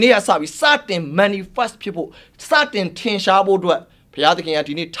ဒီနေ့ကစပြီးစတင် manifest ဖြစ်ဖို့စတင်ထင်ရှားဖို့အတွက်ဘုရားသခင်က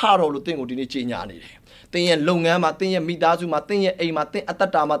ဒီနေ့ထတော်လို့တင့်ကိုဒီနေ့ကြီးညာနေတယ်သင်ရဲ့လုပ်ငန်းမှာသင်ရဲ့မိသားစုမှာသင်ရဲ့အိမ်မှာသင်အသ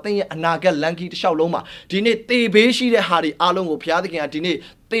က်တာမှာသင်ရဲ့အနာဂတ်လမ်းခီးတစ်လျှောက်လုံးမှာဒီနေ့တေဘေးရှိတဲ့ဟာတွေအားလုံးကိုဘုရားသခင်ကဒီနေ့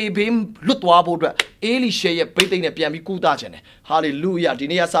တေဘေးလွတ်သွားဖို့အတွက်အေလိရှဲရဲ့ဗိသိက်နဲ့ပြန်ပြီးကုသခြင်းတယ်ဟာလေလုယာဒီ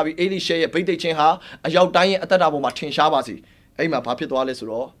နေ့ကစပြီးအေလိရှဲရဲ့ဗိသိက်ချင်းဟာအရောက်တိုင်းရဲ့အသက်တာပေါ်မှာထင်ရှားပါစေအဲ့မှာဘာဖြစ်သွားလဲဆို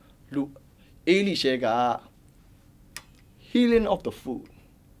တော့လူအေလိရှဲက healing of the food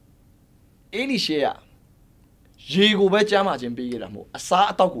အေလိရှဲကရေကိုပဲကျမ်းမာခြင်းပေးခဲ့တာမဟုတ်အစား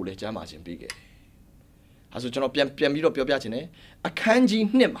အသောက်ကိုလည်းကျမ်းမာခြင်းပေးခဲ့တယ်အဲဆိုကျွန်တော်ပြန်ပြီးတော့ပြောပြခြင်းနဲ့အခန်းကြီး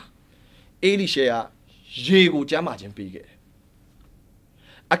1မှာအေလိရှဲကရေကိုကျမ်းမာခြင်းပေးခဲ့တယ်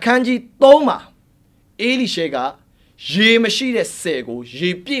အခန်းကြီး3မှာအေလိရှဲကရေမရှိတဲ့ဆယ်ကိုရေ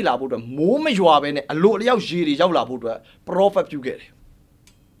ပြည့်လာဖို့အတွက်မိုးမရွာဘဲနဲ့အလိုအလျောက်ရေတွေရောက်လာဖို့အတွက် prophet ပြုခဲ့တယ်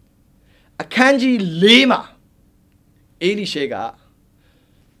Kanji Lema Elishega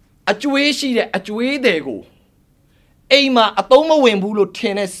a Jewish a Jew dego. Ema Atoma Wembulo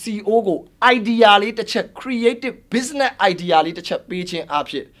Tennessee Ogo ideally to check creative business ideally to check beaching up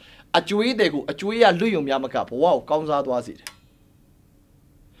shit. A Jew dego a Jew Luyum Yamakap. Wow, comes out was it.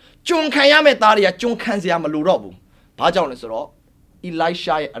 Jun Kayame Taria, Jun Kanziama Lurobu. Pajonis or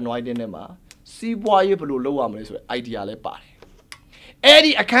Elisha anointing them. See why you blew low on this ideally party.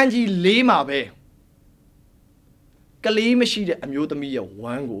 Eddie Akanji Lema be. Kalima she a mutamia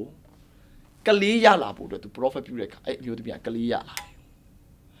wango. Kalia labu to prophet Purek, I knew to be a Kalia.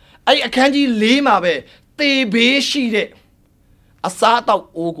 I Akanji Lema be. They be she de. A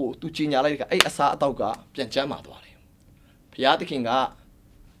sata ogo to Chinya like a sata ga, Janjama. Piata King are.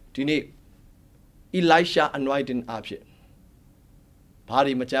 Dini Elisha anointing object.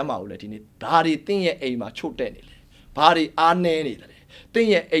 Bari Majama let in it. Bari thing ema chotenil. Bari anenil.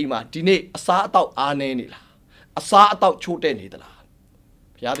 Thing ema dine a sat out anenila. A sat out chotenidla.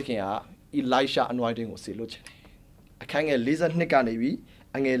 Piadikin Elisha anointing was siluchin. I can't listen Nicanavi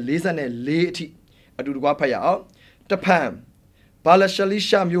and a listen a lady. I do guapaya. The Pam.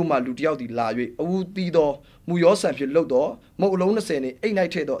 Balashalisha Muma Ludia di Lavi, Udido. Muyosan Pilodo, Molona Sene, a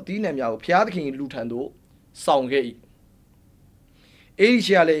night Dinamia, Piakin Lutando, Sound Gay.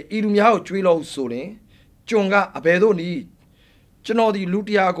 Asiale, Ilumia, Twilo Sole, Jonga, Abedoni, Jano di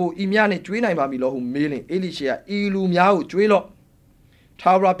Lutiago, Imiane, Twina Mamilo, Milling, Elisha, Ilumia, Twilo,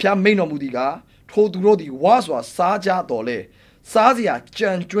 Tara Piameno Mudiga, told Rodi was Saja Dole, Sazia,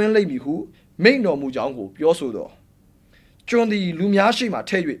 Jan Dwayne Mihu, Mano Mujango, Yosudo. John the Lumiashima,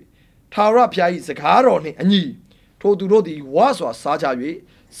 tell you. Tara Pia is a car on it, and ye told to Rodi was Sajawe,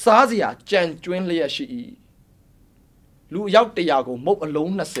 Sazia, Jan Dwayne she. Lu Yaut the Yago, Mo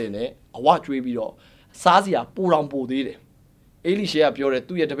alone a sene, a watch we be all. Sazia, Puram Bodide. Elisha Pure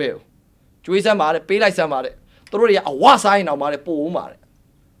 2 years ago. Juisa Mare, Pela Samare, Toria, a was I now Mare Po Mare.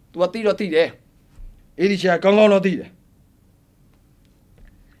 To a tiro tide. Elisha, come on, or did.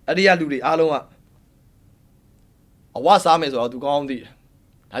 Adia Ludi, Aloma. A was armies or to go on the.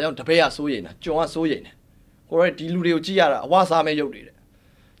 I don't pay a soyin, Joan soyin. Or a diludio gia, was I may you did.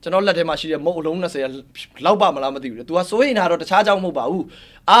 Janot let him actually a more alone say Lauba Malamadi to a soyin out of the charge of Mobau.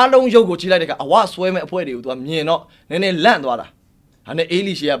 Along Yogo Chilaka, a was swim at Puedio to a Mieno, and a land water. And the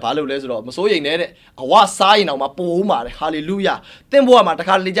Elisha Palo Lesro, Masoyin, a was sign of my poor hallelujah. Then Wama, the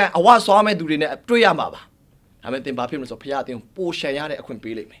Carlija, a was swam doing a Triamaba. I met them by piments of Piatin, poor Shayana, a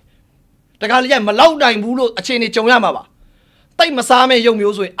quimpiling me. The Carlija Malauda in Bulu, a chain Chonamaba. Take Masame young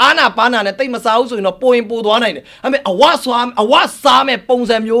music, Anna Pana, and take Masauso in a poem Budwana. I mean, a was swam, a was Same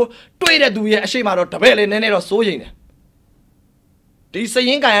Ponzamio, traded to a shame out of Tabel and Nero Soyin. This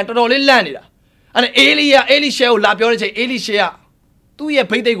saying I had only landed. And Elisha, Lapiorage, Elisha. 2 years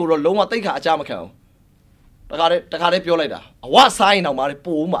pay they go alone, take a jamacao. The car later. A was sign of my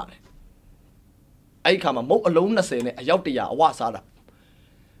poor man. I come a mo alone a saying, a yautia, a was ada.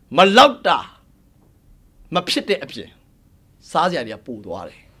 Malauta Mapite Epsi. Sazia dia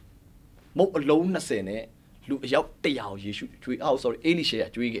Pudware. Mo alone a saying, look yautia, you should out, sorry, Elisha,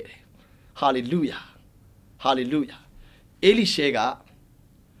 you hallelujah. Hallelujah. Elisha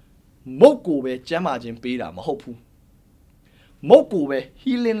Moko be jamajin pira, Mahopu. Moko be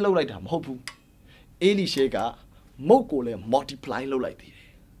healing low like them, Hopu. Elisha Moko le multiply low like this.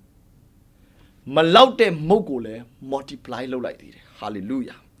 Malaute Moko le multiply low like this.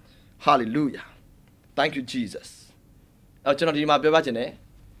 Hallelujah. Hallelujah. Thank you, Jesus. General Bebajane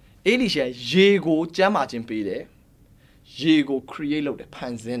Elisha Jego jamajin pire. Jego create low the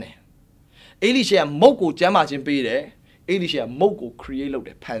panzene. Elisha Moko jamajin pire. Elisha Moko create low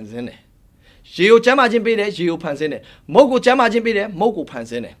the panzene. Geo jamajin pire, Geo panzene. Moko jamajin pire, Moko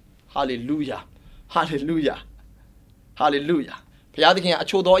panzene. Hallelujah. Hallelujah. Hallelujah. Piadikin a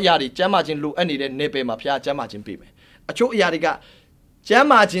chodo yari, jamajin lu any de nebe ma pia jamajin pibe. A cho yariga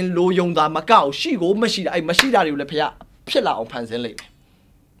jamajin lu yung da macao, she go machida, I machida you le pia, pilla on panzene.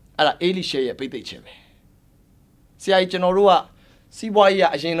 Ala Elisha a pite chebe. See I generua, see why ya,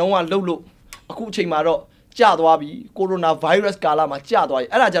 as you know one low, a kuchi maro. Jadwabi, coronavirus galama, Jadwai,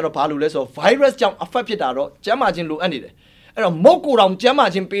 and I got a palules of virus jump a fapidaro, Jamajin lu any day. And a moko round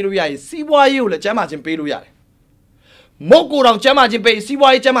Jamajin Peruia, see why you let Jamajin Peruia. Moko round Jamajin Bay, see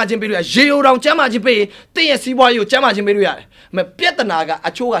why Jamajin Peruia, Geo round Jamajin Bay, they see why you Jamajin Peruia. Me Pietanaga,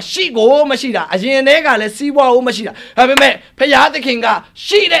 a choga, she go machida, as in nega, let's see why machida. Have met Payata Kinga,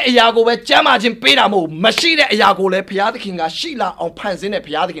 she let Yago with Jamajin Pedamo, Machida Yago, let Piata Kinga, Sheila on pants in a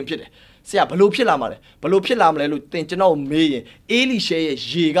Piata King Pit. ဆရာဘလို့ဖြစ်လာမှာလဲဘလို့ဖြစ်လာမလဲလို့သင်ကျွန်တော်မေးရင်အေလိရှဲ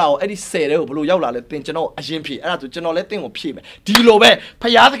ရဲ့ရေကရောအဲ့ဒီ10တဲ့ကိုဘလို့ရောက်လာလဲသင်ကျွန်တော်အရင်ဖြေအဲ့ဒါဆိုကျွန်တော်လည်းသင်ကိုဖြေမယ်ဒီလိုပဲဖ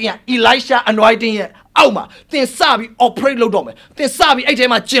ယားသခင်က ELISHA anointing ရဲ့အောက်မှာသင်စပြီး operate လုပ်တော့မယ်သင်စပြီးအဲ့ထဲ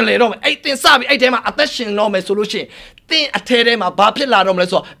မှာကျင်လေတော့မယ်အဲ့သင်စပြီးအဲ့ထဲမှာအသက်ရှင်တော့မယ်ဆိုလို့ရှိရင်သင်အထဲထဲမှာဘာဖြစ်လာတော့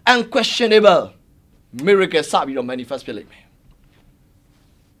မလဲဆိုတော့ unquestionable miracle စပြီးတော့ manifest ဖြစ်လိမ့်မယ်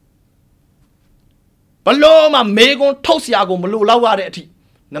ဘလို့မှမေကွန်းထုတ်เสียကိုမလို့လောက်ရတဲ့အထိ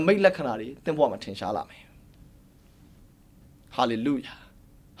နမိတ်လက္ခဏာတွေသင်ဘဝမှာထင်ရှားလာမယ် hallelujah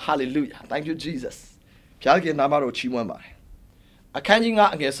hallelujah thank you jesus ဘုရားခင်နာမတော်ချီးမွမ်းပါတယ်အခန်းကြီး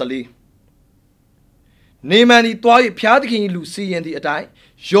9အငယ်14နေမန်ဒီတွား၍ဘုရားသခင်၏လူစီရင်သည့်အတိုင်း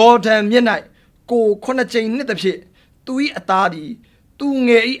ယော်ဒန်မြစ်၌ကို9ကြိမ်နှစ်တစ်ဖြစ်သူ၏အသားသည်သူင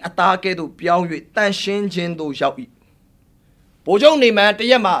ယ်၏အသားကဲ့သို့ပြောင်း၍တန်ရှင်းခြင်းသို့ရောက်၏ဘိုးချုပ်နေမန်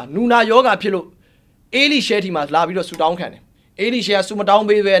တရက်မှာနူနာယောဂါဖြစ်လို့အေလိရှဲထီမှာလာပြီးတော့ဆူတောင်းခံတယ်အေလိရှဲကဆူမတောင်း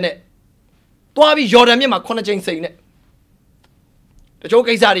ပေးပဲနဲ့တွားပြီးယော်ဒန်မြစ်မှာ9ကြိမ်စိန်နဲ့တချို့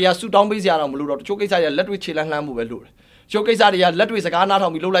ကိစ္စတွေကဆူတောင်းပေးစရာတော့မလိုတော့တချို့ကိစ္စတွေကလက်တွေ့ခြေလှမ်းလှမ်းဖို့ပဲလိုတယ်တချို့ကိစ္စတွေကလက်တွေ့စကားနားထော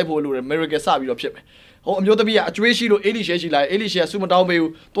င်ပြီးလှုပ်လိုက်ဖို့လိုတယ် miracle စပြီးတော့ဖြစ်မယ်ဟိုအမျိုးသမီးကအကျွေးရှိလို့အေလိရှဲရှိလာအေလိရှဲကဆူမတောင်း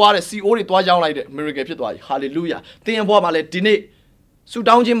ပေးဘူးတွားတယ် CO တွေတွားကြောင်းလိုက်တယ် miracle ဖြစ်သွားပြီ hallelujah သင်ရဲ့ဘဝမှာလည်းဒီနေ့ဆူ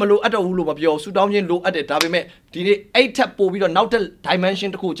တောင်းခြင်းမလိုအပ်တော့ဘူးလို့မပြောဆူတောင်းခြင်းလိုအပ်တယ်ဒါပေမဲ့ဒီနေ့အဲ့ထက်ပို့ပြီးတော့နောက်ထပ် dimension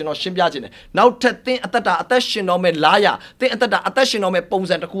တစ်ခုကျွန်တော်ရှင်းပြခြင်းတယ်နောက်ထပ်သင်အသက်တာအသက်ရှင်တော့မဲ့လားရသင်အသက်တာအသက်ရှင်တော့မဲ့ပုံ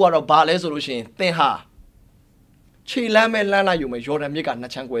စံတစ်ခုကတော့ဘာလဲဆိုလို့ရှိရင်သင်ဟာခြေလမ်းမဲ့လမ်းလိုက်ယူမဲ့ယော်ဒန်မြစ်ကနှ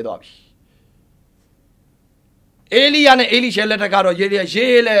စ်ချမ်းကွဲသွားပြီအေလိယနဲ့အေလိရှဲလက်ထက်ကတော့ရေး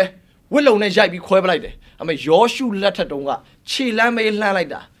လဲဝစ်လုံနဲ့ရိုက်ပြီးခွဲပလိုက်တယ်အမေယောရှုလက်ထက်တုန်းကခြေလမ်းမဲ့လှမ်း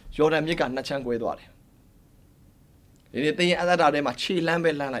လိုက်တာယော်ဒန်မြစ်ကနှစ်ချမ်းကွဲသွားတယ်ဒီနေ့သင်ရဲ့အသက်တာထဲမှာခြေလ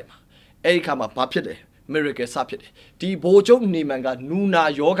မ်းပဲလှမ်းလိုက်ပါအဲ့ဒီခါမှာဘာဖြစ်တယ် miracle စဖြစ်တယ်ဒီဘိုးချုပ်နေမန်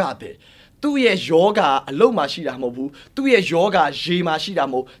ကနူနာယောဂတဲ့သူ့ရဲ့ယောဂအလုံးမှာရှိတာမဟုတ်ဘူးသူ့ရဲ့ယောဂရေမှာ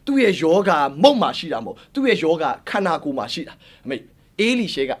ရှိတာမဟုတ်သူ့ရဲ့ယောဂမုတ်မှာရှိတာမဟုတ်သူ့ရဲ့ယောဂခန္ဓာကိုယ်မှာရှိတာအမေအေလိ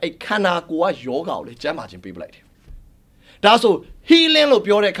ရှဲကအဲ့ခန္ဓာကိုယ်ကယောဂကိုလေကျမ်းမာခြင်းပေးပလိုက်တယ်ဒါဆို healing လို့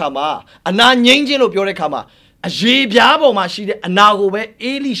ပြောတဲ့အခါမှာအနာငြိမ်းခြင်းလို့ပြောတဲ့အခါမှာအရေပြားပေါ်မှာရှိတဲ့အနာကိုပဲ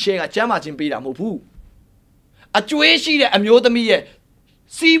အေလိရှဲကကျမ်းမာခြင်းပေးတာမဟုတ်ဘူးအကျွေးရှိတဲ့အမျိုးသမီးရဲ့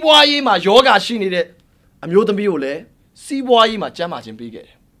စီးပွားရေးမှာယောဂရှိနေတဲ့အမျိုးသမီးကိုလည်းစီးပွားရေးမှာကျန်းမာခြင်းပေးခဲ့တ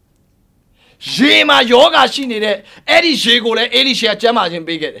ယ်။ရေမှာယောဂရှိနေတဲ့အဲ့ဒီရေကိုလည်းအေလိရှဲကျန်းမာခြင်း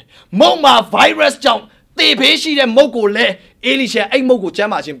ပေးခဲ့တယ်။မုတ်မှာ virus ကြောင့်သေဖေးရှိတဲ့မုတ်ကိုလည်းအေလိရှဲအဲ့မုတ်ကိုကျ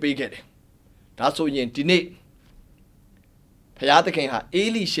န်းမာခြင်းပေးခဲ့တယ်။ဒါဆိုရင်ဒီနေ့ဘုရားသခင်ဟာအေ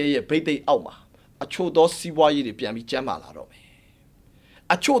လိရှဲရဲ့ဗိသိက်အောက်မှာအချို့သောစီးပွားရေးတွေပြန်ပြီးကျန်းမာလာတော့မယ်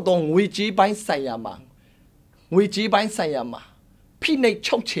။အချို့သောငွေကြေးပိုင်းဆိုင်ရာမှာငွေကြေးပိုင်းဆိုင်ရာမှာဖိနှိပ်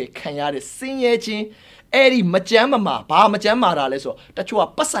ချုပ်ချယ်ခံရတဲ့စင်းရဲခြင်းအဲ့ဒီမကြမ်းမမာဘာမကြမ်းမာတာလဲဆိုတော့တချို့က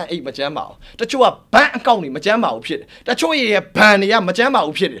ပတ်စံအိတ်မကြမ်းမာအောင်တချို့ကဘဏ်အကောင့်တွေမကြမ်းမာအောင်ဖြစ်တယ်တချို့ရဲ့ဘဏ်တွေကမကြမ်းမာ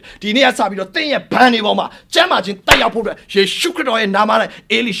အောင်ဖြစ်တယ်ဒီနေ့ကစပြီးတော့သင်ရဲ့ဘဏ်တွေပေါ်မှာကြမ်းမာခြင်းတက်ရောက်ဖို့အတွက်ယေရှုခရစ်တော်ရဲ့နာမ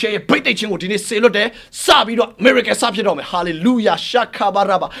နဲ့အေလိရှဲရဲ့ဗိတ်သိက်ခြင်းကိုဒီနေ့ဆေလွတ်တယ်စပြီးတော့ miracle စဖြစ်တော့မယ် hallelujah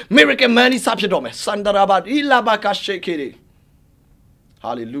ရှာခါဘာရာဘာ miracle man စဖြစ်တော့မယ်စန္ဒရာဘာဒီလာဘာကရှေခေရီ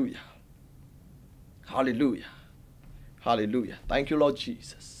hallelujah hallelujah Hallelujah. Thank you, Lord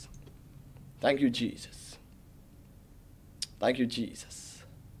Jesus. Thank you, Jesus. Thank you, Jesus.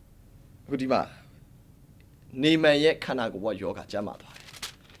 အခုဒီမှာနေမန်ရဲ့ခန္ဓာကိုယ်ကယောဂကျမ်းမာသွား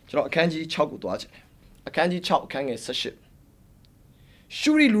တယ်ကျွန်တော်အခန်းကြီး6ကိုသွားချင်တယ်အခန်းကြီး6အခန်းငယ်18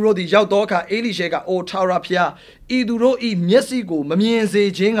ရှုရီလူတို့သည်ရောက်သောအခါအေလိရှဲကအိုထာဝရဘုရားဤသူတို့ဤမျက်စိကို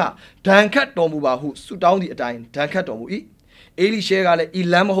မမြင်စေခြင်းကဒဏ်ခတ်တော်မူပါဟုဆုတောင်းသည့်အတိုင်းဒဏ်ခတ်တော်မူ၏အေလိရှဲကလည်း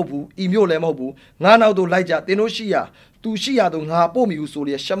ဤလမ်းမဟုတ်ဘူးဤမြို့လည်းမဟုတ်ဘူးငါနောက်သို့လိုက်ကြသင်တို့ရှိရာသူရှိရာသို့ငါပို့မိဟု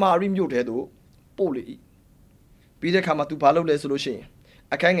ဆိုလျက်ရှမာရိမြို့ထဲသို့ပို့လေ၏ပြီးတဲ့အခါမှာသူဘာလုပ်လဲဆိုလို့ရှိရင်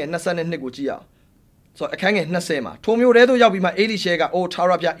အခန်းငယ်22ကိုကြည့်အောင်ဆိုအခန်းငယ်20မှာထိုမြို့ထဲသို့ရောက်ပြီးမှအေလိရှဲက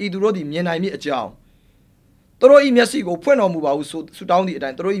အိုထာဝရဘုရားဤသူတို့သည်မြင်နိုင်မည်အကြောင်းသူတို့၏မျက်စိကိုဖွင့်တော်မူပါဟုဆုတောင်းသည့်အတို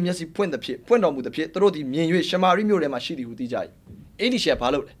င်းသူတို့၏မျက်စိဖွင့်တော်မူသဖြင့်သူတို့သည်မြင်၍ရှမာရိမြို့ထဲမှာရှိသည်ဟုသိကြ၏အေလိ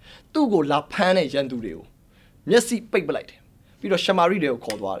ရှဲဘာလုပ်လဲသူ့ကိုလာဖမ်းတဲ့ရန်သူတွေကိုမျက်စိပိတ်ပလိုက်တယ်ပြီးတော့ရှမာရိတွေကို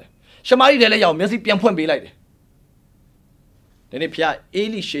ခေါ်သွားတယ်ရှမာရိတွေလည်းရောက်မျက်စိပြန်ဖွင့်ပေးလိုက်တယ်ဒီနေ့ဖျားအေ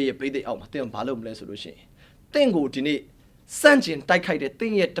လိရှေရဲ့ဗိသိက်အောက်မှာသင်ဘာလုပ်မလဲဆိုလို့ရှိရင်သင်ကိုဒီနေ့စန့်ကျင်တိုက်ခိုက်တဲ့သ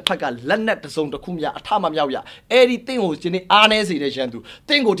င်ရဲ့တစ်ဖက်ကလက်နက်တစ်စုံတစ်ခုမြအထမမြောက်ရအဲ့ဒီသင်ကိုဒီနေ့အားနည်းစေတဲ့ရန်သူ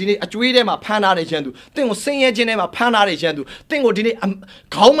သင်ကိုဒီနေ့အကျွေးထဲမှာဖမ်းထားတဲ့ရန်သူသင်ကိုဆင်းရဲခြင်းထဲမှာဖမ်းထားတဲ့ရန်သူသင်ကိုဒီ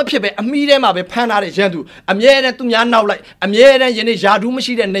နေ့ခေါင်းမဖြစ်ပဲအမီးထဲမှာပဲဖမ်းထားတဲ့ရန်သူအမြဲတမ်းသူများနောက်လိုက်အမြဲတမ်းယနေ့ယာဒူးမ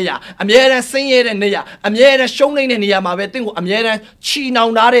ရှိတဲ့နေရာအမြဲတမ်းဆင်းရဲတဲ့နေရာအမြဲတမ်းရှုံးနေတဲ့နေရာမှာပဲသင်ကိုအမြဲတမ်း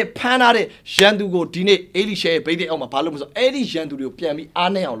ချီနှောင်ထားတဲ့ဖမ်းထားတဲ့ရန်သူကိုဒီနေ့အေလိရှဲရဲ့ဗိသိက်အောက်မှာဘာလို့မဆိုအဲ့ဒီရန်သူတွေကိုပြန်ပြီး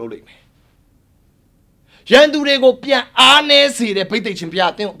အားနည်းအောင်လုပ်လိုက်မယ်ရန်သူတွေကိုပြန်အားနည်းစေတဲ့ဗိသိက်ခြင်းပြ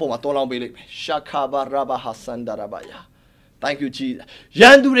အသင်အပေါ်မှာတော်လောင်းပေးလိုက်မယ်ရှာခါဘာရာဘာဟာဆန်ဒါရာဘာယာ Thank you Jesus ရ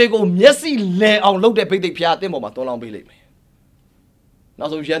န်သူတွေကိုမျက်စိလဲအောင်လုပ်တဲ့ဘိသိက်ဖျားအသင်းပေါ်မှာသွန်းလောင်းပေးလိမ့်မယ်နော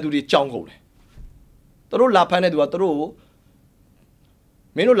က်ဆုံးရန်သူတွေကြောင်းကုန်တယ်သူတို့လာဖမ်းတဲ့သူကသူတို့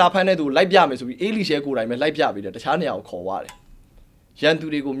မင်းတို့လာဖမ်းတဲ့သူလိုက်ပြမယ်ဆိုပြီးအေလိရှဲကိုယ်တိုင်ပဲလိုက်ပြပြီးတယ်တခြားနေရာကိုခေါ်သွားတယ်ရန်သူ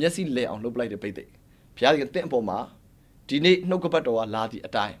တွေကိုမျက်စိလဲအောင်လုပ်လိုက်တဲ့ဘိသိက်ဘုရားသခင်တင့်အပေါ်မှာဒီနေ့နှုတ်ကပတ်တော်ကလာသည့်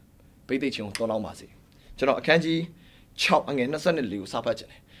အတိုင်းဘိသိက်ချင်းကိုသွန်းလောင်းပါစေကျွန်တော်အခန်းကြီး6အငယ်24ကိုစဖတ်ခြ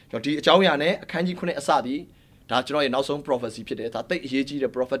င်းတယ်ကျွန်တော်ဒီအကြောင်းအရာနဲ့အခန်းကြီး9အစသည်ဒါကျွန်တော်ရဲ့နောက်ဆုံး prophecy ဖြစ်တယ်ဒါတိတ်အရေးကြီး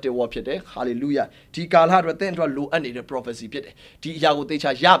တဲ့ prophetic word ဖြစ်တယ် hallelujah ဒီကာလအတွက်တင့်အတွက်လိုအပ်နေတဲ့ prophecy ဖြစ်တယ်ဒီအရာကိုသိချ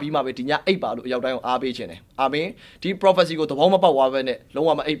ရပြီးမှပဲဒီညအိပ်ပါလို့အရောက်တိုင်းကိုအားပေးခြင်းတယ်အာမင်ဒီ prophecy ကိုသဘောမပေါက်သွားဘဲနဲ့လုံးဝ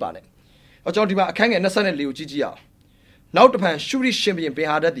မအိပ်ပါနဲ့ကျွန်တော်ဒီမှာအခန်းငယ်24ကိုကြည့်ကြည့်အောင်နောက်တစ်ဖန်ရှုရိရှင်ဘုရင်ဘင်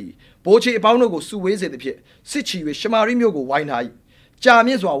ဟာဒတ်သည်ဘိုးချေအပေါင်းတို့ကိုစုဝေးစေသဖြင့်စစ်ချီ၍ရှမာရိမြို့ကိုဝိုင်းထား၏ကြာ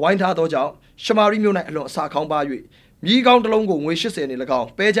မြင့်စွာဝိုင်းထားသောကြောင့်ရှမာရိမြို့၌အလွန်အစာခေါင်းပါ၍မြေကောင်းတစ်လုံးကိုငွေ80နဲ့၎င်း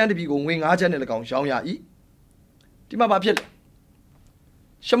ပဲချမ်းတစ်ပြီကိုငွေ9ချမ်းနဲ့၎င်းရောင်းရ၏ဒီမှာဘာဖြစ်လဲ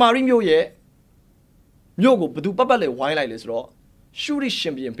ရှမာရိမြို့ရဲ့မြို့ကိုဘသူပတ်ပတ်လဲဝိုင်းလိုက်လဲဆိုတော့ရှုရိရှ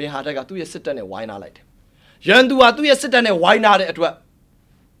င်ဘုရင်ဘင်ဟာဒတ်ကသူ့ရဲ့စစ်တပ်နဲ့ဝိုင်းထားလိုက်တယ်ရန်သူကသူ့ရဲ့စစ်တပ်နဲ့ဝိုင်းထားတဲ့အတွက်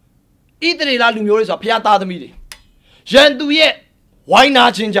ဣသရေလလူမျိုးတွေဆိုတာဘုရားသားသမီးတွေရန်သူရဲ့ဝိုင်းနာ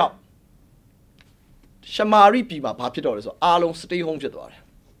ခြင်းကြောင့်ရှမာရိပြည်မှာဘာဖြစ်တော့လဲဆိုတော့အားလုံး stay home ဖြစ်သွားတယ်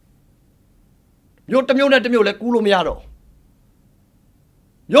မြို့တစ်မြို့နဲ့တစ်မြို့လည်းကူးလို့မရတော့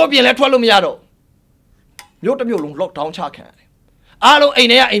မြို့ပြင်လည်းထွက်လို့မရတော့မြို့တစ်မြို့လုံး lockdown ချခံရတယ်အားလုံးအိမ်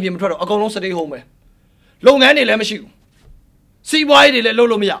ထဲကအိမ်ပြင်မထွက်တော့အကုန်လုံး stay home ပဲလုပ်ငန်းတွေလည်းမရှိဘူးစီးပွားရေးတွေလည်းလုပ်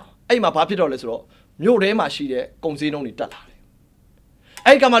လို့မရအဲ့မှာဘာဖြစ်တော့လဲဆိုတော့မြို့ထဲမှာရှိတဲ့ကုန်စည်နှုန်းတွေတက်လာတယ်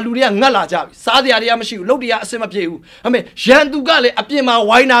အဲ့ကမှလူတွေကငတ်လာကြပြီစားစရာတွေကမရှိဘူးလုပ်တွေကအဆင်မပြေဘူးဒါပေမဲ့ရန်သူကလည်းအပြင်မှာ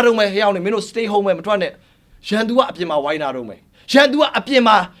ဝိုင်းနာတော့မယ်ဟဲ့အောင်နေမင်းတို့ stay home ပဲမထွက်နဲ့ရန်သူကအပြင်မှာဝိုင်းနာတော့မယ်ရန်သူကအပြင်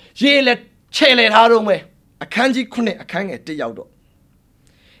မှာရေးလဲချဲ့လဲထားတော့မယ်အခန်းကြီး9အခန်းငယ်1ရောက်တော့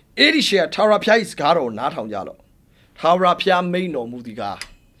အေလိရှေထာဝရဘုရား၏စကားတော်ကိုနားထောင်ကြလော့ထာဝရဘုရားမိန့်တော်မူသည်ကား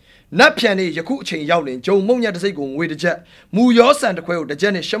နတ်ပြန်နေယခုအချိန်ရောက်လင်ဂျုံမုံညက်တစ်စိတ်ကိုငွေတစ်ချက်မူရောဆန်တစ်ခွဲကိုတစ်ချ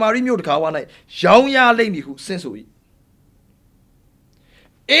က်နဲ့ရှမာရိမြို့တကားဝါ၌ရောင်းရလိမ့်မည်ဟုဆင့်ဆို၏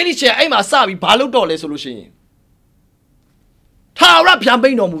အေလိရှေအဲ့မှာစပြီးဘာလုပ်တော့လဲဆိုလို့ရှိရင်ထာဝရဘုရားမိ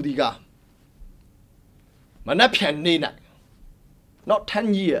န့်တော်မူသည်ကားမနက်ဖြန်နေ၌not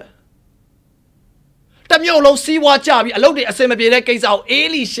 10 year တမျိုးလုံးစီးပွားကြပြီးအလုပ်တွေအစင်မပြေတဲ့ကိစ္စကိုအေ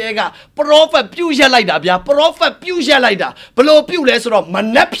လိရှဲက prophet ပြုတ်ရက်လိုက်တာဗျာ prophet ပြုတ်ရက်လိုက်တာဘလို့ပြုတ်လဲဆိုတော့မ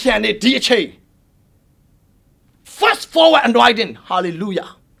နက်ဖြန်နေဒီအချိန် fast forward anointing hallelujah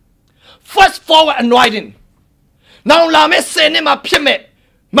fast forward anointing နောက်လာမယ့်10နှစ်မှာဖြစ်မဲ့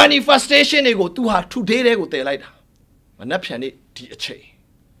manifestation တွေကိုသူဟာ today တွေကိုတည်လိုက်တာမနက်ဖြန်နေဒီအချိ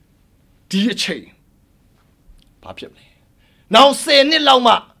န်ဘာဖြစ်မလဲနောက်10နှစ်လောက်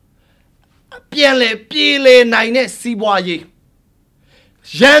မှပြန်လေပြေးလေနိုင်တဲ့စီးပွားရေး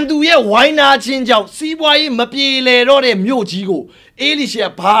ရန်သူရဲ့ဝိုင်းနာခြင်းကြောင့်စီးပွားရေးမပြေလေတော့တဲ့မြို့ကြီးကိုအေလိရှေ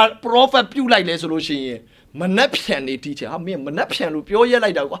ဘာ prophet ပြုတ်လိုက်လဲဆိုလို့ရှိရင်မနှက်ဖြန်နေတီးချင်ဟာမင်းမနှက်ဖြန်လို့ပြောရက်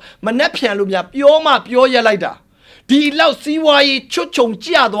လိုက်တာကွာမနှက်ဖြန်လို့များပြောမှပြောရက်လိုက်တာဒီလောက်စီးပွားရေးချွတ်ချုံကျ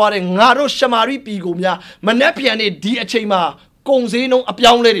သွားတဲ့ငါတို့ရှမာရိပြည်ကိုများမနှက်ဖြန်နေဒီအချိန်မှာကုန်စည်နှုန်းအ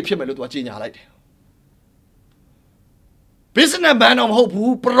ပြောင်းလဲတွေဖြစ်မယ်လို့သူကကြေညာလိုက်တယ်business man တော့မဟုတ်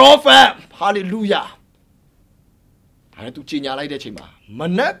ဘူး prophet hallelujah ဒါနဲ့သူကြီးညာလိုက်တဲ့အချိန်မှာမ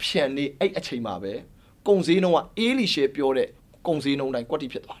နှက်ဖြန်နေအဲ့အချိန်မှာပဲကုံစည်းနှုံးကအေလိရှေပြောတဲ့ကုံစည်းနှုံးတိုင်းကွက်တိ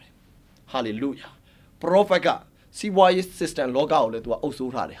ဖြစ်သွားတယ် hallelujah prophet ကစီးပွားရေး system လောကကိုလည်းသူကအုပ်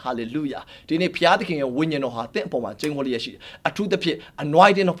စိုးထားတယ် hallelujah ဒီနေ့ဘုရားသခင်ရဲ့ဝိညာဉ်တော်ဟာတင့်အပေါ်မှာကျင်းဝတ်လျက်ရှိတယ်အထူးသဖြင့်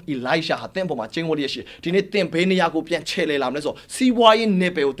anointing of ELISHA ဟာတင့်အပေါ်မှာကျင်းဝတ်လျက်ရှိတယ်ဒီနေ့တင့်ဘေးနေရာကိုပြန်ချဲ့လဲလာမလဲဆိုစီးပွားရေးန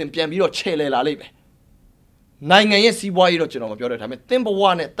ယ်ပယ်ကိုတင့်ပြန်ပြီးတော့ချဲ့လဲလာလိမ့်မယ်နိုင်ငံရဲ့စီးပွားရေးတော့ကျွန်တော်မပြောတော့ဒါပေမဲ့သင်ဘဝ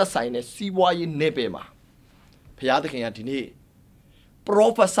နဲ့သက်ဆိုင်တဲ့စီးပွားရေးနယ်ပယ်မှာဘုရားသခင်ကဒီနေ့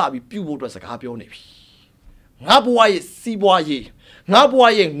prophet စပြီးပြုဖို့အတွက်စကားပြောနေပြီငါဘဝရဲ့စီးပွားရေးငါဘဝ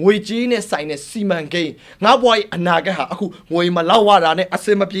ရဲ့ငွေကြေးနဲ့ဆိုင်တဲ့စီမံကိန်းငါဘဝရဲ့အနာဂတ်ဟာအခုငွေမလောက်ရတာနဲ့အစ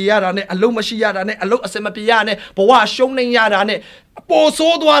င်မပြေရတာနဲ့အလုံးမရှိရတာနဲ့အလုံးအစင်မပြေရနဲ့ဘဝရှုံးနေရတာနဲ့ပေါ်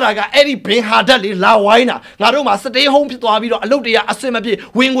ဆိုးသွားတာကအဲ့ဒီဘင်ဟာဒတ်လေးလာဝိုင်းတာငါတို့မှာ stay home ဖြစ်သွားပြီးတော့အလုပ်တွေကအစင်မပြေ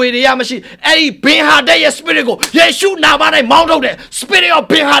ဝင်ငွေတွေကမရှိအဲ့ဒီဘင်ဟာဒတ်ရဲ့ spirit ကိုယေရှုနာမ၌မောင်းထုတ်တယ် spirit of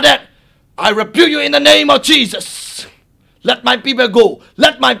ဘင်ဟာဒတ် I rebuke you in the name of Jesus let my people go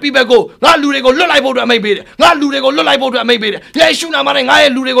let my people go ငါလူတွေကိုလွတ်လိုက်ဖို့အတွက်အမိန့်ပေးတယ်ငါလူတွေကိုလွတ်လိုက်ဖို့အတွက်အမိန့်ပေးတယ်ယေရှုနာမနဲ့ငါ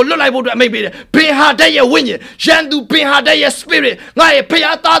ရဲ့လူတွေကိုလွတ်လိုက်ဖို့အတွက်အမိန့်ပေးတယ်ဘင်ဟာဒတ်ရဲ့ဝိညာဉ်ရန်သူဘင်ဟာဒတ်ရဲ့ spirit ငါရဲ့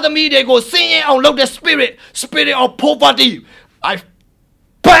ဖျားသားသမီးတွေကိုဆင်းရဲအောင်လုပ်တဲ့ spirit of poverty I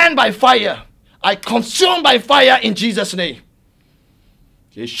burn by fire I consume by fire in Jesus name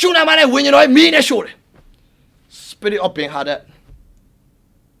ယေရှုနာမနဲ့ဝိညာဉ်တော်ရဲ့မီးနဲ့ရှို့တယ် spirit of ဘင်ဟာဒတ်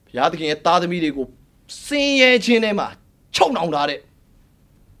ဘုရားသခင်ရဲ့သားသမီးတွေကိုဆင်းရဲခြင်းထဲမှာချုပ်နှောင်ထားတဲ့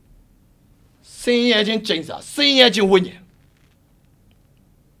ဆင်းရဲခြင်းကျိန်စာဆင်းရဲခြင်းဝိညာဉ်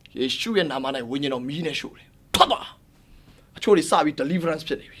ယေရှုရဲ့နာမ၌ဝိညာဉ်တော်မီးနဲ့ရှို့တယ်ထွက်သွားအချို့တွေစပြီး deliverance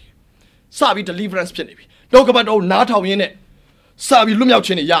ဖြစ်နေပြီစပြီး deliverance ဖြစ်နေပြီနှုတ်ကပတ်တော်နားထောင်ရင်းနဲ့စပြီးလွတ်မြောက်ခြ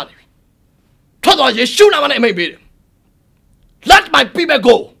င်းတွေရနေပြီထွက်သွားယေရှုနာမ၌အမိန့်ပေးတယ် let my people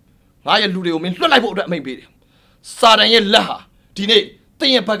go ငါရဲ့လူတွေကိုမင်းလွှတ်လိုက်ဖို့အတွက်အမိန့်ပေးတယ်စာတန်ရဲ့လက်ဟာဒီနေ့တ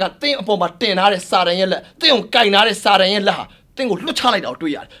င်းရဲ့ဘက်ကတင်းအပေါ်မှာတင်ထားတဲ့စာတန်ရဲ့လက်တင်းကိုကင်ထားတဲ့စာတန်ရဲ့လက်ဟာတင်းကိုလွှတ်ချလိုက်တာကို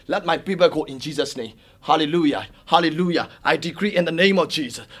တွေ့ရတယ် let my people go in Jesus name hallelujah hallelujah I decree in the name of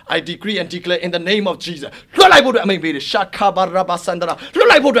Jesus I decree and declare in the name of Jesus လွှတ်လိုက်ဖို့အတွက်အမိန့်ပေးတယ်ရှာခါဘာရာဘာစန္ဒရာလွှတ်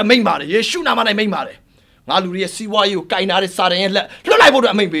လိုက်ဖို့အတွက်မိန့်ပါတယ်ယေရှုနာမ၌မိန့်ပါတယ်ငါလူတွေရဲ့စီးပွားရေးကိုကင်ထားတဲ့စာတန်ရဲ့လက်လွှတ်လိုက်ဖို့အတွ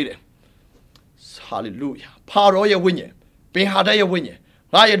က်အမိန့်ပေးတယ် hallelujah ဖာရောရဲ့ဝိညာဉ်ဘင်ဟာဒတ်ရဲ့ဝိညာဉ်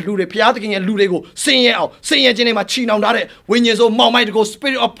ငါရဲ့လူတွေဘုရားသခင်ရဲ့လူတွေကိုစင်ရဲအောင်စင်ရဲခြင်းတွေမှာချီနှောင်ထားတဲ့ဝိညာဉ်ဆိုမောင်မိုက်တကို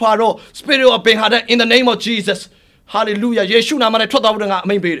spirit of Pharaoh spirit of Ben Hadad in the name of Jesus hallelujah ယေရှုနာမနဲ့ထွက်သွားဖို့ငါအ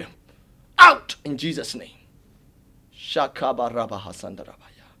မိန့်ပေးတယ် out in Jesus name shakaba rabba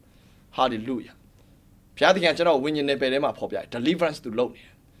hasandarabaya hallelujah ဘုရားသခင်ကျွန်တော်ဝိညာဉ်နယ်ပယ်ထဲမှာဖော်ပြတယ် deliverance သူလုပ်နေတ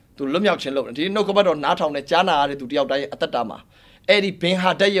ယ်သူလွတ်မြောက်ခြင်းလုပ်တယ်ဒီနှုတ်ကပတ်တော်နားထောင်နဲ့ကြားနာရတဲ့သူတယောက်တိုင်းရဲ့အသက်တာမှာအဲ့ဒီ Ben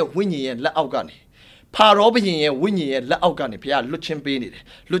Hadad ရဲ့ဝိညာဉ်ရဲ့လက်အောက်ကနေဖာရောဘုရင်ရဲ့ဝိညာဉ်ရဲ့လက်အောက်ကနေဘုရားလွတ်ချင်းပေးနေတယ်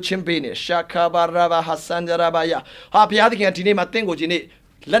လွတ်ချင်းပေးနေရှာခါဘာရာဘာဟာဆန်ဂျရာဘာယာဟာဘုရားသခင်ကဒီနေ့မှာတင့်ကိုဒီနေ့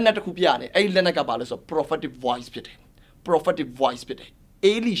လက်နဲ့တစ်ခုပြနေအဲ့ဒီလက်နဲ့ကပါလို့ဆို prophetic voice ဖြစ်တယ် prophetic voice ဖြစ်တယ်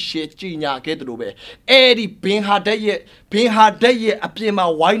အေလိရှေကြီးညာခဲ့တယ်လို့ပဲအဲ့ဒီဘင်ဟာဒတ်ရဲ့အပြင်မှာ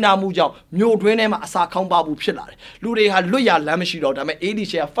ဝိုင်းနာမှုကြောင့်မြို့တွင်းထဲမှာအစာခေါင်းပါမှုဖြစ်လာတယ်လူတွေဟာလွတ်ရလမ်းမရှိတော့ဒါပေမဲ့အေလိ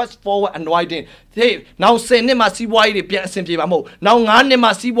ရှေက fast forward anointing နောက်10နှစ်မှာစီးပွားရေးတွေပြန်အဆင်ပြေမှာမဟုတ်နောက်9နှစ်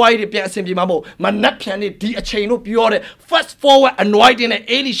မှာစီးပွားရေးတွေပြန်အဆင်ပြေမှာမဟုတ်မနက်ဖြန်နေ့ဒီအချိန်လို့ပြောတဲ့ fast forward anointing နဲ့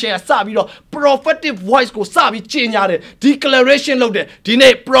အေလိရှေကစပြီးတော့ prophetic voice ကိုစပြီးကြီးညာတယ် declaration လုပ်တယ်ဒီ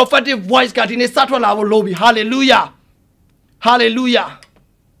နေ့ prophetic voice ကဒီနေ့စထွက်လာဖို့လိုပြီ hallelujah hallelujah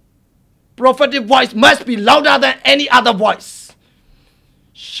prophetic voice must be louder than any other voice.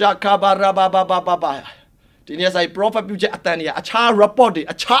 Shakabarababababa. ဒီနေ့ဆိုင် prophet ပြုချက်အတန်တွေကအခြား report တွေ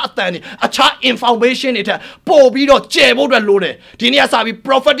အခြားအတန်တွေအခြား information တွေထပ်ပို့ပြီးတော့ကျယ်ဖို့အတွက်လိုတယ်ဒီနေ့စပြီး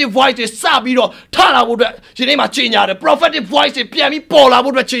prophetic voice တွေစပြီးတော့ထလာဖို့အတွက်ဒီနေ့မှာကြီးညာတယ် prophetic voice တွေပြန်ပြီးပေါ်လာ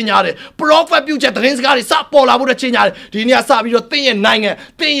ဖို့အတွက်ကြီးညာတယ် prophet ပြုချက်သတင်းစကားတွေစပေါ်လာဖို့အတွက်ကြီးညာတယ်ဒီနေ့စပြီးတော့သင်ရဲ့နိုင်ငံ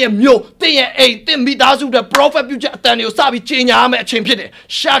သင်ရဲ့မြို့သင်ရဲ့အိမ်သင်မိသားစုတွေ prophet ပြုချက်အတန်တွေကိုစပြီးကြီးညာရမယ့်အချိန်ဖြစ်တယ်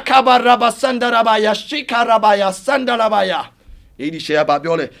Shakabaraba Sandarabaya Shikarabaya Sandarabaya ဒီရှေ့က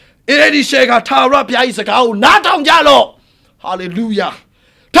ပြောလဲအဲ့ဒီရှေ့ကထာဝရဘုရား၏စကားကိုနားထောင်ကြလော့ hallelujah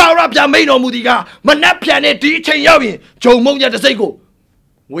ထာဝရဘုရားမိန့်တော်မူသည်ကမနှက်ဖြန်နဲ့ဒီအချိန်ရောက်ရင်ဂျုံမုံရတဲ့စိတ်ကို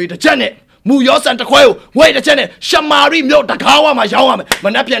ငွေတစ်ချက်နဲ့မူရောဆန်တစ်ခွဲကိုငွေတစ်ချက်နဲ့ရှမာရိမြို့တကားဝမှာရောင်းရမယ်မ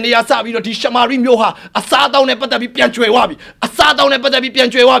နှက်ဖြန်နေရစပြီးတော့ဒီရှမာရိမြို့ဟာအစားအသောက်နဲ့ပတ်သက်ပြီးပြန်ကျွယ်ဝပြီအစားအသောက်နဲ့ပတ်သက်ပြီးပြန်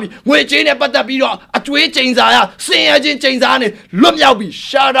ကျွယ်ဝပြီငွေကြေးနဲ့ပတ်သက်ပြီးတော့အကျွေးချိန်စာရဆင်းရဲခြင်းချိန်စာနဲ့လွတ်မြောက်ပြီ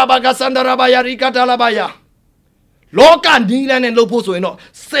ရှာရာဘာကစန္ဒရာဘာယာရိကတာလာဘာယာလောကနီးလန်းနဲ့လှုပ်ဖို့ဆိုရင်တော့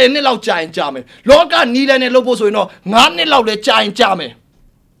10နှစ်လောက်ကြာရင်ကြာမယ်လောကနီးလန်းနဲ့လှုပ်ဖို့ဆိုရင်တော့9နှစ်လောက်လည်းကြာရင်ကြာမယ်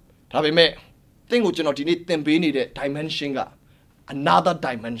ဒါပေမဲ့သင်ကိုကျွန်တော်ဒီနေ့သင်ပေးနေတဲ့ dimension က another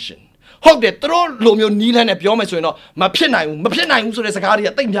dimension ဟုတ်တယ်သူတို့လိုမျိုးနီးလန်းနဲ့ပြောမယ်ဆိုရင်တော့မဖြစ်နိုင်ဘူးဆိုတဲ့စကားတွေက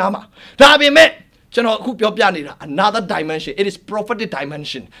တိတ်များမှာဒါပေမဲ့ကျွန်တော်အခုပြောပြနေတာ another dimension it is prophetic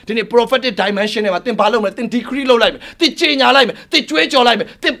dimension ဒီနေ့ prophetic dimension နဲ့မှာသင်ဘာလုပ်မလဲသင် decree လုပ်လိုက်မယ်သင်ကြေညာလိုက်မယ်သင်ကြွေးကြော်လိုက်မယ်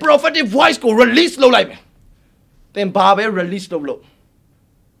သင် prophetic voice ကို release လုပ်လိုက်မယ်then Babe release the blow.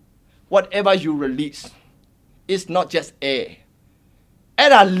 Whatever you release is not just air.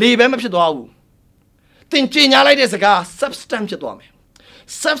 Era live meဖြစ်သွားဘူးသင်ကြေညာလိုက်တဲ့စကား substance ဖြစ်သွားမယ်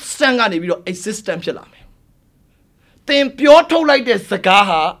substance ကနေပြီးတော့ existence ဖြစ်လာမယ်သင်ပြောထုတ်လိုက်တဲ့စကား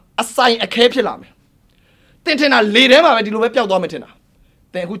ဟာအဆိုင်အခဲဖြစ်လာမယ်သင်ထင်တာလေထဲမှာပဲဒီလိုပဲပျောက်သွားမယ်ထင်တာ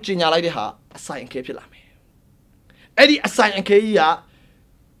သင်အခုကြေညာလိုက်တဲ့ဟာအဆိုင်အခဲဖြစ်လာမယ်အဲ့ဒီအဆိုင်အခဲကြီးက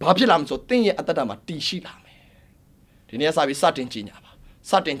ဘာဖြစ်လာမလဲဆိုသင်ရဲ့အတ္တမှာတည်ရှိလာဒီနေ့စပြီးစတင်ကြီးညာပါ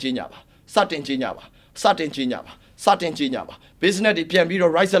စတင်ကြီးညာပါ business တွေပြန်ပြီး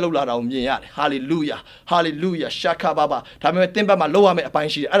တော့ rise လုပ်လာတာကိုမြင်ရတယ် hallelujah ရှာခါဘာဘာဒါပေမဲ့သင်ဘက်မှာလောက်ရမယ့်အပို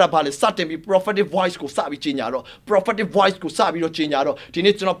င်းရှိတယ်အဲ့ဒါဘာလဲစတင်ပြီး prophetic voice ကိုစပြီးကြီးညာတော့ prophetic voice ကိုစပြီးတော့ကြီးညာတော့ဒီ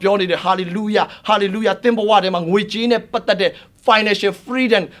နေ့ကျွန်တော်ပြောနေတဲ့ hallelujah သင်ဘဝထဲမှာငွေကြေးနဲ့ပတ်သက်တဲ့ financial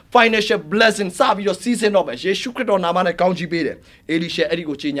freedom financial blessing စပြီးတော့စီးစင်းတော့မယ်ယေရှုခရစ်တော်နာမနဲ့ကောင်းချီးပေးတယ်အေလိရှေအဲ့ဒီ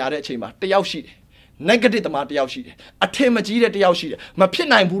ကိုကြီးညာတဲ့အချိန်မှာတယောက်ရှိတယ်negative တမတယောက်ရှိတယ်အထင်မကြီးတဲ့တယောက်ရှိတယ်မဖြစ်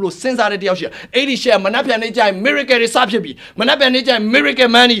နိုင်ဘူးလို့စဉ်းစားတဲ့တယောက်ရှိတယ်အဲ့ဒီရှေ့မနှက်ပြန်နေကြရင် miracle တွေစဖြစ်ပြီမနှက်ပြန်နေကြရင် miracle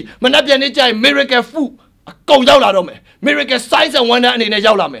money မနှက်ပြန်နေကြရင် miracle food အကုန်ရောက်လာတော့မယ် miracle signs and wonder အနေနဲ့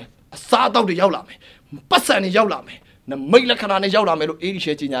ရောက်လာမယ်အစားအသောက်တွေရောက်လာမယ်ပတ်စံတွေရောက်လာမယ်နမိတ်လက္ခဏာနဲ့ရောက်လာမယ်လို့အဲ့ဒီ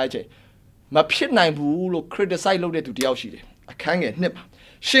ရှေ့ကြီးညာရဲ့ချိန်မဖြစ်နိုင်ဘူးလို့ criticize လုပ်တဲ့သူတယောက်ရှိတယ်အခန်းငယ်နှစ်ပါ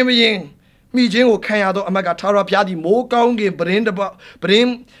ရှင်ဘုရင်မိချင်းကိုခံရသောအမတ်ကထာဝရဘုရားသည်မိုးကောင်းကင်ပရင်း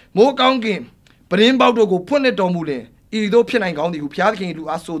မိုးကောင်းကင်ပရင်းပေါက်တို့ကိုဖွင့်လှစ်တော်မူလင် ဤသို့ဖြစ်နိုင်ကောင်းသည်ဟုဘုရားသခင်၏လူ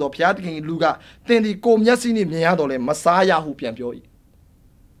အားဆိုတော်ဘုရားသခင်၏လူကသင်သည်ကိုမျက်စိနှင့်မြင်ရတော်လဲမစားရဟုပြန်ပြော၏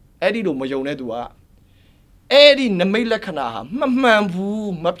အဲ့ဒီလိုမယုံတဲ့သူကအဲ့ဒီနမိတ်လက္ခဏာဟာ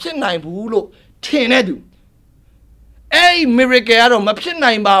မမှန်ဘူးမဖြစ်နိုင်ဘူးလို့ထင်တဲ့သူအဲ့ဒီ miracle ကတော့မဖြစ်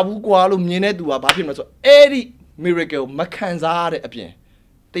နိုင်ပါဘူးကွာလို့မြင်တဲ့သူကဘာဖြစ်မလဲဆိုအဲ့ဒီ miracle ကိုမခံစားရတဲ့အပြင်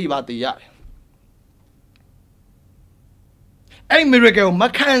သိပါသေးရတယ်အဲ့ဒီ miracle ကိုမ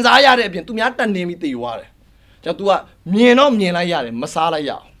ခံစားရတဲ့အပြင်သူများတန်နေပြီးသိသွားတယ်ကြောင့် तू ကမြင်တော့မြင်လိုက်ရတယ်မစား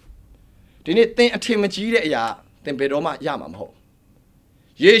လိုက်ရအောင်ဒီနေ့သင်အထင်မကြီးတဲ့အရာသင်ဘယ်တော့မှရမှာ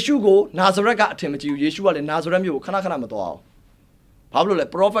မဟုတ်ယေရှုကိုနာဇရက်ကအထင်မကြီးဘူးယေရှုကလည်းနာဇရက်မြို့ကိုခဏခဏမသွားအောင်ဘာလို့လဲ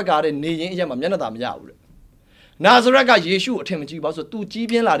prophet ကတဲ့နေရင်အရက်မှာမျက်နှာသာမရဘူးလေနာဇရက်ကယေရှုအထင်မကြီးပါဆိုသူကြီး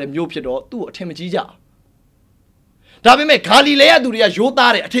ပြင်းလာတဲ့မြို့ဖြစ်တော့သူ့အထင်မကြီးကြဒါပေမဲ့ဂါလိလဲကသူတွေ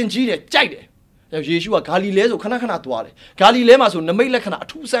ကရိုးသားတယ်အထင်ကြီးတယ်ကြိုက်တယ်ယေရှုကဂါလိလဲဆိုခဏခဏသွားတယ်ဂါလိလဲမှာဆိုနမိတ်လက္ခဏာ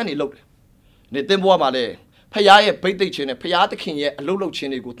အထူးဆန်းနေလုပ်တယ်နေသင်ဘဝမှာလဲဖခင်ရဲ့ဗိတ်သိက်ခြင်းနဲ့ဖခင်သခင်ရဲ့အလုပ်လုပ်ခြ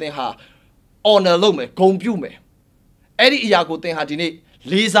င်းတွေကိုသင်ဟာ honor လုပ်မယ်ဂုဏ်ပြုမယ်အဲ့ဒီအရာကိုသင်ဟာဒီနေ့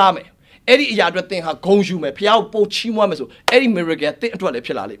လေးစားမယ်အဲ့ဒီအရာအတွက်သင်ဟာဂုဏ်ယူမယ်ဖခင်ကိုပို့ချီးမွမ်းမယ်ဆိုအဲ့ဒီ miracle သင်အတွက်လည်း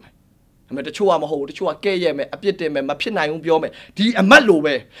ဖြစ်လာလိမ့်မယ်အမေတချို့ကမဟုတ်ဘူးတချို့ကကဲ့ရဲ့မယ်အပြစ်တင်မယ်မဖြစ်နိုင်ဘူးပြောမယ်ဒီအမတ်လို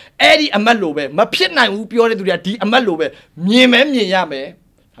ပဲအဲ့ဒီအမတ်လိုပဲမဖြစ်နိုင်ဘူးပြောတဲ့သူတွေကဒီအမတ်လိုပဲမြင်မယ်မြင်ရမယ်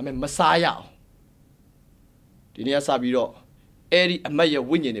ဒါပေမဲ့မစားရအောင်ဒီနေ့ကစပြီးတော့အဲ့ဒီအမတ်ရဲ့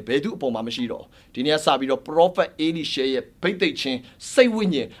ဝိညာဉ်တွေဘယ်သူအပေါ်မှာမရှိတော့ဒီနေ့ကစပြီးတော့ prophet ELISHA ရဲ့ဗိတ်သိက်ခြင်းစိတ်ဝိ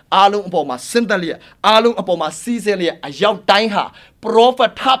ညာဉ်အားလုံးအပေါ်မှာဆင်းသက်လျက်အားလုံးအပေါ်မှာစီးဆင်းလျက်အရောက်တိုင်းဟာ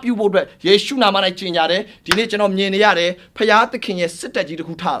prophet ထပြုဖို့အတွက်ယေရှုနာမ၌ကျင့်ကြတယ်ဒီနေ့ကျွန်တော်မြင်နေရတယ်ဖခင်သခင်ရဲ့စစ်တပ်ကြီးတစ်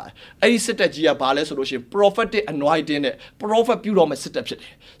ခုထားလာအဲ့ဒီစစ်တပ်ကြီးကဘာလဲဆိုလို့ရှိရင် prophetic anointing နဲ့ prophet ပြုတော်မဲ့စစ်တပ်ဖြစ်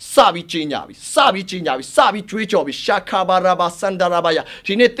တယ်စပြီးကျင့်ကြပြီစပြီးကျင့်ကြပြီစပြီးကြွေးကြော်ပြီးရှာခါဘာရာဘာစန္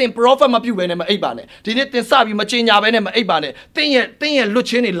ဒရာဘာယာဒီနေ့သင် prophet မပြုဘဲနဲ့မအိပ်ပါနဲ့ဒီနေ့သင်စပြီးမကျင့်ကြဘဲနဲ့မအိပ်ပါနဲ့သင်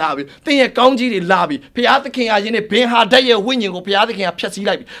ရဲ့လွတ်ချင်းတွေလာပြီသင်ရဲ့ကောင်းကြီးတွေလာပြီဖခင်သခင်အားရင်နဲ့ဘင်ဟာဓာတ်ရဲ့ဝိညာဉ်ကိုဖခင်သခင်ကဖျက်ဆီး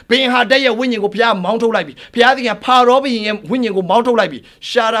လိုက်ပြီဘင်ဟာဓာတ်ရဲ့ဝိညာဉ်ကိုဖခင်မောင်းထုတ်လိုက်ပြီဖခင်သခင်ဖာရောဘုရင်ရဲ့ဝိညာဉ်ကိုမောင်းထုတ်လိုက်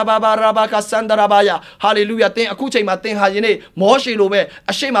ပြီရှာရာဘာဘာရာဘာကစန္ဒရာဘာယာဟာလေလုယာသင်အခုချိန်မှာသင်ဟာယနေ့မောရှေ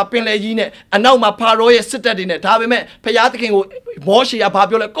လိုပဲအရှိမပင်လေကြီးနဲ့အနောက်မှာဖာရောရဲ့စစ်တပ်တွေနဲ့ဒါပေမဲ့ဖခင်သခင်ကိုမောရှေကဘာ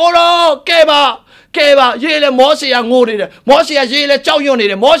ပြောလဲကိုရောကဲပါရေးလေမောရှေကငိုနေတယ်မောရှေကရေးလေကြောက်ရွံ့နေ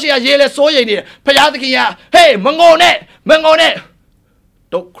တယ်မောရှေကရေးလေစိုးရိမ်နေတယ်ဖခင်သခင်ကဟေးမငိုနဲ့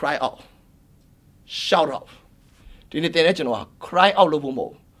don't cry out shout out ဒီနေ့တင်တဲ့ကျွန်တော်က cry out လုပ်ဖို့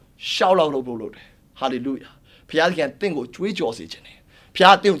မဟုတ် shout out လုပ်ဖို့လုပ်တယ် hallelujah ဖခင်သခင်တင့်ကိုကြွေးကြော်စေခြင်းတယ်ဖ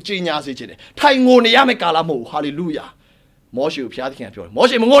ခင်တင့်ကိုကြီးညာစေခြင်းတယ်ထိုင်ငိုနေရမယ့်ကာလမဟုတ် hallelujah မောရှေကိုဖခင်သခင်ပြောတယ်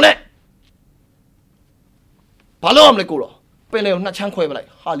မောရှေမငိုနဲ့ဘာလို့ရမလဲကိုတော့ပင်လေကိုနှစ်ချမ်းခွဲပလိုက်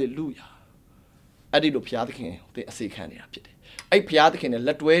hallelujah အဲ့ဒီလိုဖခင်သခင်တင်အစေခံနေတာဖြစ်တယ်အဲ့ဖခင်သခင်နဲ့လ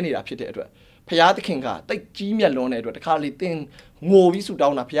က်တွဲနေတာဖြစ်တဲ့အတွက်ဖခင်သခင်ကတိတ်ကြီးမြတ်လွန်းတဲ့အတွက်တခါလေတင်ငိုပြီးဆူ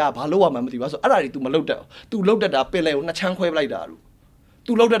တောင်းတာဖခင်ကဘာလို့ရမှမသိဘူးဆိုအဲ့ဒါတွေ तू မလုပ်တတ်ဘူး तू လုပ်တတ်တာပင်လေကိုနှစ်ချမ်းခွဲပလိုက်တာလို့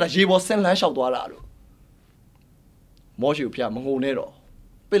तू လုပ်တတ်တာရေပေါ်ဆင်းလန်းလျှောက်သွားတာလို့မောရှေကိုဖခင်မငိုနဲ့တော့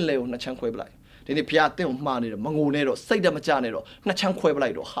ပင်လေကိုနှစ်ချမ်းခွဲပလိုက်ဒီနေ့ဖခင်တင့်ကိုမှားနေတယ်မငိုနဲ့တော့စိတ်တမကြနဲ့တော့နှစ်ချမ်းခွဲပ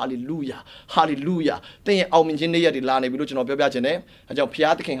လိုက်တော့ hallelujah hallelujah တင်ရဲ့အောင်မြင်ခြင်းနေ့ရက်တွေလာနေပြီလို့ကျွန်တော်ပြောပြခြင်းနဲ့အဲကြောင့်ဖခ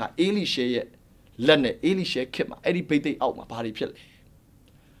င်သခင်ဟာအေလိရှေရဲ့လက်နဲ့အေလိရှေခေတ်မှာအဲ့ဒီဗိသိက်အောက်မှာဘာတွေဖြစ်လဲ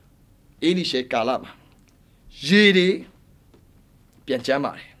အေလိရှေကာလမှာရေတွေပြန်ကျ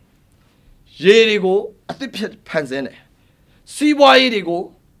မ်းပါတယ်ရေတွေကိုအသစ်ဖြစ်ဖန်ဆင်းတယ်စီးပွားရေးတွေကို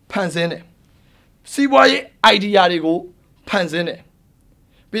ဖန်ဆင်းတယ်စီးပွားရေး idea တွေကိုဖန်ဆင်းတယ်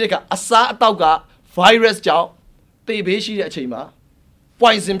ပြီးတဲ့အခါအစားအသောက်က virus ကြောင့်သေဘေးရှိတဲ့အချိန်မှာ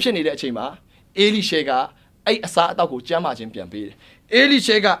poison ဖြစ်နေတဲ့အချိန်မှာအေလိရှေကအဲ့အစားအသောက်ကိုကျမ်းမာခြင်းပြန်ပေးတယ်အေလိ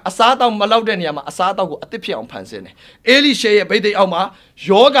ရှေကအစားအသောက်မလောက်တဲ့နေရာမှာအစားအသောက်ကိုအသစ်ဖြစ်အောင်ဖန်ဆင်းတယ်အေလိရှေရဲ့ဗိသိက်အောက်မှာ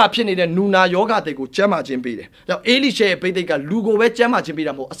ယောဂဖြစ်နေတဲ့နူနာယောဂတွေကိုကျမ်းမာခြင်းပေးတယ်။ကြောင့်အေလိရှေရဲ့ဗိသိက်ကလူကိုပဲကျမ်းမာခြင်းပေး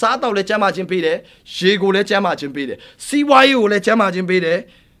တာမဟုတ်အစားအသောက်လည်းကျမ်းမာခြင်းပေးတယ်ရေကိုလည်းကျမ်းမာခြင်းပေးတယ်စီးပွားရေးကိုလည်းကျမ်းမာခြင်းပေး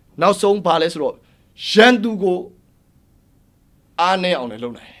တယ်နောက်ဆုံးဘာလဲဆိုတော့ရန်သူကိုအားနည်းအောင်လ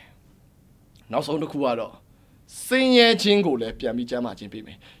ည်းလုပ်နိုင်နောက်ဆုံးတစ်ခုကတော့စင်ရဲခြင်းကိုလည်းပြန်ပြီးကျမ်းမာခြင်းပေးမ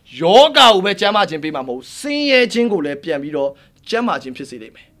ယ်ယောဂကိုပဲကျမ်းမာခြင်းပေးမှာမဟုတ်စင်ရဲခြင်းကိုလည်းပြန်ပြီးတော့ကျမ်းမာခြ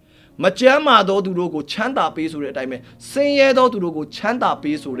င်းဖြစ်စေလိမ့်မယ်မကျမ်းမာသောသူတို့ကိုချမ်းသာပေးဆိုတဲ့အတိုင်းပဲစင်ရဲသောသူတို့ကိုချမ်းသာ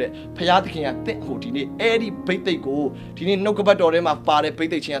ပေးဆိုတဲ့ဘုရားသခင်ကတင့်ကိုဒီနေ့အဲ့ဒီဗိသိက်ကိုဒီနေ့နှုတ်ကပတ်တော်ထဲမှာပါ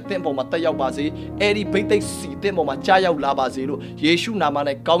တဲ့ဗိသိက်ချင်းကတင့်ပေါ်မှာတက်ရောက်ပါစေအဲ့ဒီဗိသိက်စီတင့်ပေါ်မှာကြားရောက်လာပါစေလို့ယေရှုနာ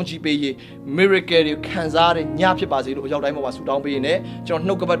မနဲ့ကောင်းချီးပေးရေး miracle တွေခံစားတဲ့ညဖြစ်ပါစေလို့အရောက်တိုင်းပေါ်မှာဆုတောင်းပေးနေ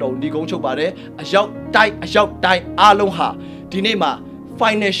ကျွန်တော်နှုတ်ကပတ်တော်ကိုညီကုန်းချုပ်ပါတယ်အရောက်တိုင်းအားလုံးဟာဒီနေ့မှာ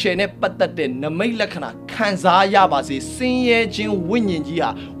financial နဲ့ပတ်သက်တဲ့နမိတ်လက္ခဏာခံစားရပါစေစင်ရဲခြ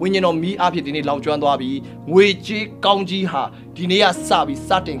င်းဝိညာဉ်ကြီးဟာဝိညာဉ်တော်မီးအားဖြင့်ဒီနေ့လောင်ကျွမ်းသွားပြီးငွေကြေးကောင်းကြီးဟာဒီနေ့ကစပြီး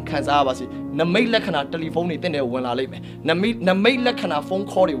စတင်ခံစားရပါစေ နမိတ်လက္ခဏာတယ်လီဖုန်းတွေတင့်တယ်ဝင်လာလိမ့်မယ်နမိတ်လက္ခဏာဖုန်း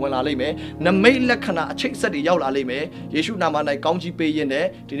ခေါ်တွေဝင်လာလိမ့်မယ်နမိတ်လက္ခဏာအချိတ်ဆက်တွေရောက်လာလိမ့်မယ်ယေရှုနာမ၌ကောင်းကြီးပေးရင်းနဲ့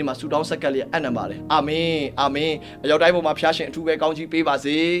ဒီနေ့မှာဆုတောင်းဆက်ကပ်လျက်အနံပါတယ်အာမင်အရောက်တိုင်းပေါ်မှာဖျားရှင်အထူးပဲကောင်းကြီးပေးပါ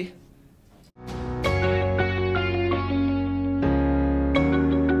စေ